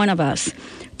every one of us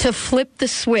to flip the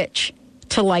switch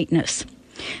to lightness?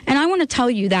 And I want to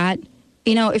tell you that,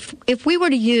 if we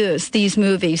were to use these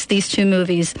two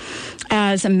movies,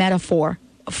 as a metaphor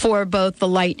for both the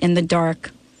light and the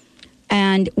dark,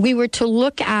 and we were to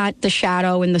look at the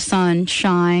shadow and the sun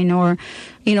shine or,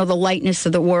 the lightness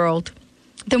of the world,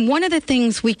 then one of the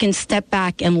things we can step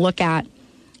back and look at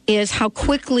is how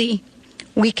quickly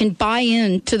we can buy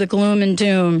into the gloom and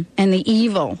doom and the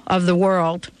evil of the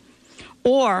world,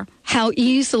 or how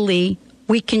easily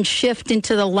we can shift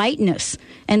into the lightness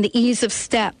and the ease of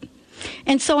step.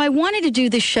 And so I wanted to do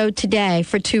this show today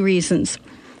for two reasons.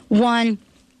 One,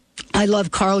 I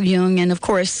love Carl Jung, and of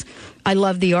course, I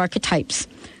love the archetypes.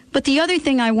 But the other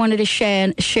thing I wanted to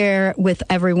share with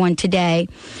everyone today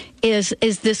is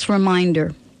this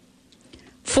reminder.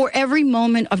 For every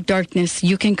moment of darkness,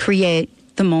 you can create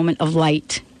the moment of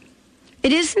light.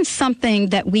 It isn't something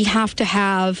that we have to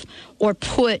have or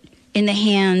put in the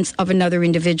hands of another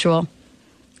individual.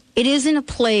 It isn't a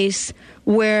place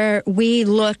where we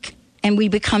look and we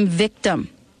become victim.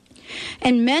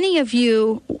 And many of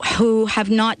you who have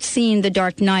not seen The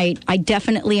Dark Knight, I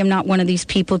definitely am not one of these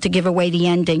people to give away the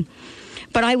ending.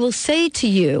 But I will say to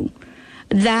you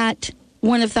that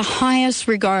one of the highest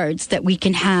regards that we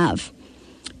can have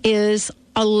is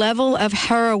a level of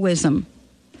heroism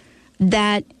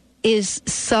that is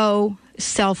so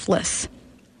selfless.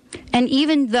 And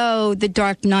even though The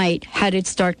Dark Knight had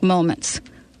its dark moments,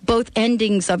 both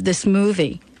endings of this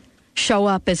movie show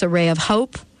up as a ray of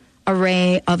hope, a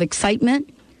ray of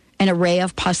excitement, and a ray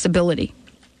of possibility.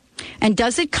 And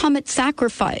does it come at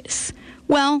sacrifice?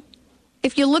 Well,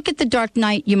 if you look at The Dark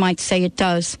Knight, you might say it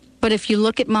does. But if you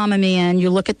look at Mamma Mia and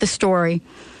you look at the story,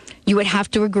 you would have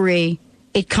to agree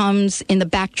it comes in the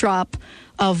backdrop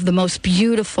of the most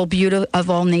beautiful beauty of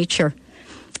all nature.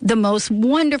 the most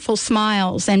wonderful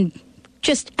smiles and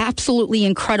just absolutely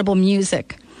incredible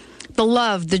music. The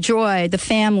love, the joy, the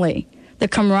family, the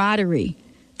camaraderie,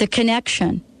 the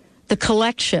connection, the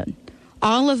collection.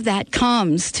 All of that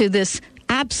comes to this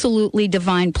absolutely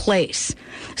divine place.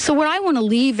 So what I want to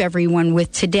leave everyone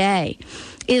with today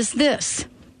is this.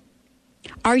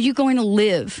 Are you going to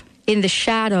live in the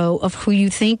shadow of who you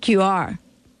think you are?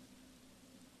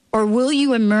 Or will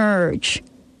you emerge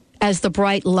as the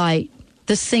bright light,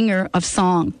 the singer of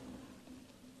song,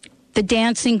 the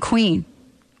dancing queen?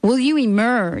 Will you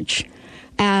emerge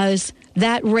as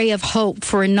that ray of hope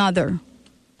for another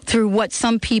through what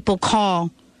some people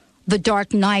call the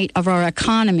dark night of our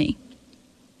economy?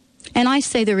 And I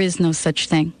say there is no such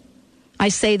thing. I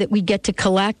say that we get to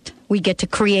collect, we get to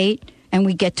create, and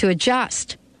we get to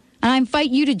adjust. And I invite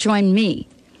you to join me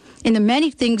in the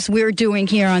many things we're doing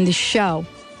here on this show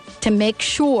to make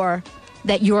sure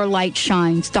that your light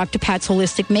shines. Dr. Pat's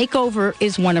Holistic Makeover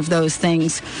is one of those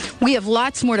things. We have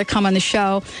lots more to come on the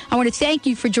show. I want to thank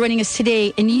you for joining us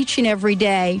today and each and every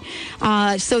day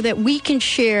so that we can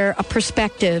share a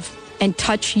perspective and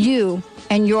touch you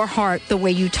and your heart the way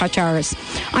you touch ours.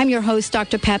 I'm your host,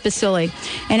 Dr. Pat Basile.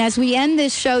 And as we end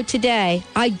this show today,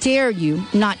 I dare you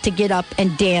not to get up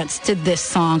and dance to this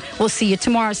song. We'll see you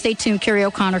tomorrow. Stay tuned. Carrie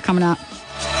O'Connor coming up.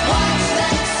 Watch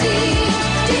that sea.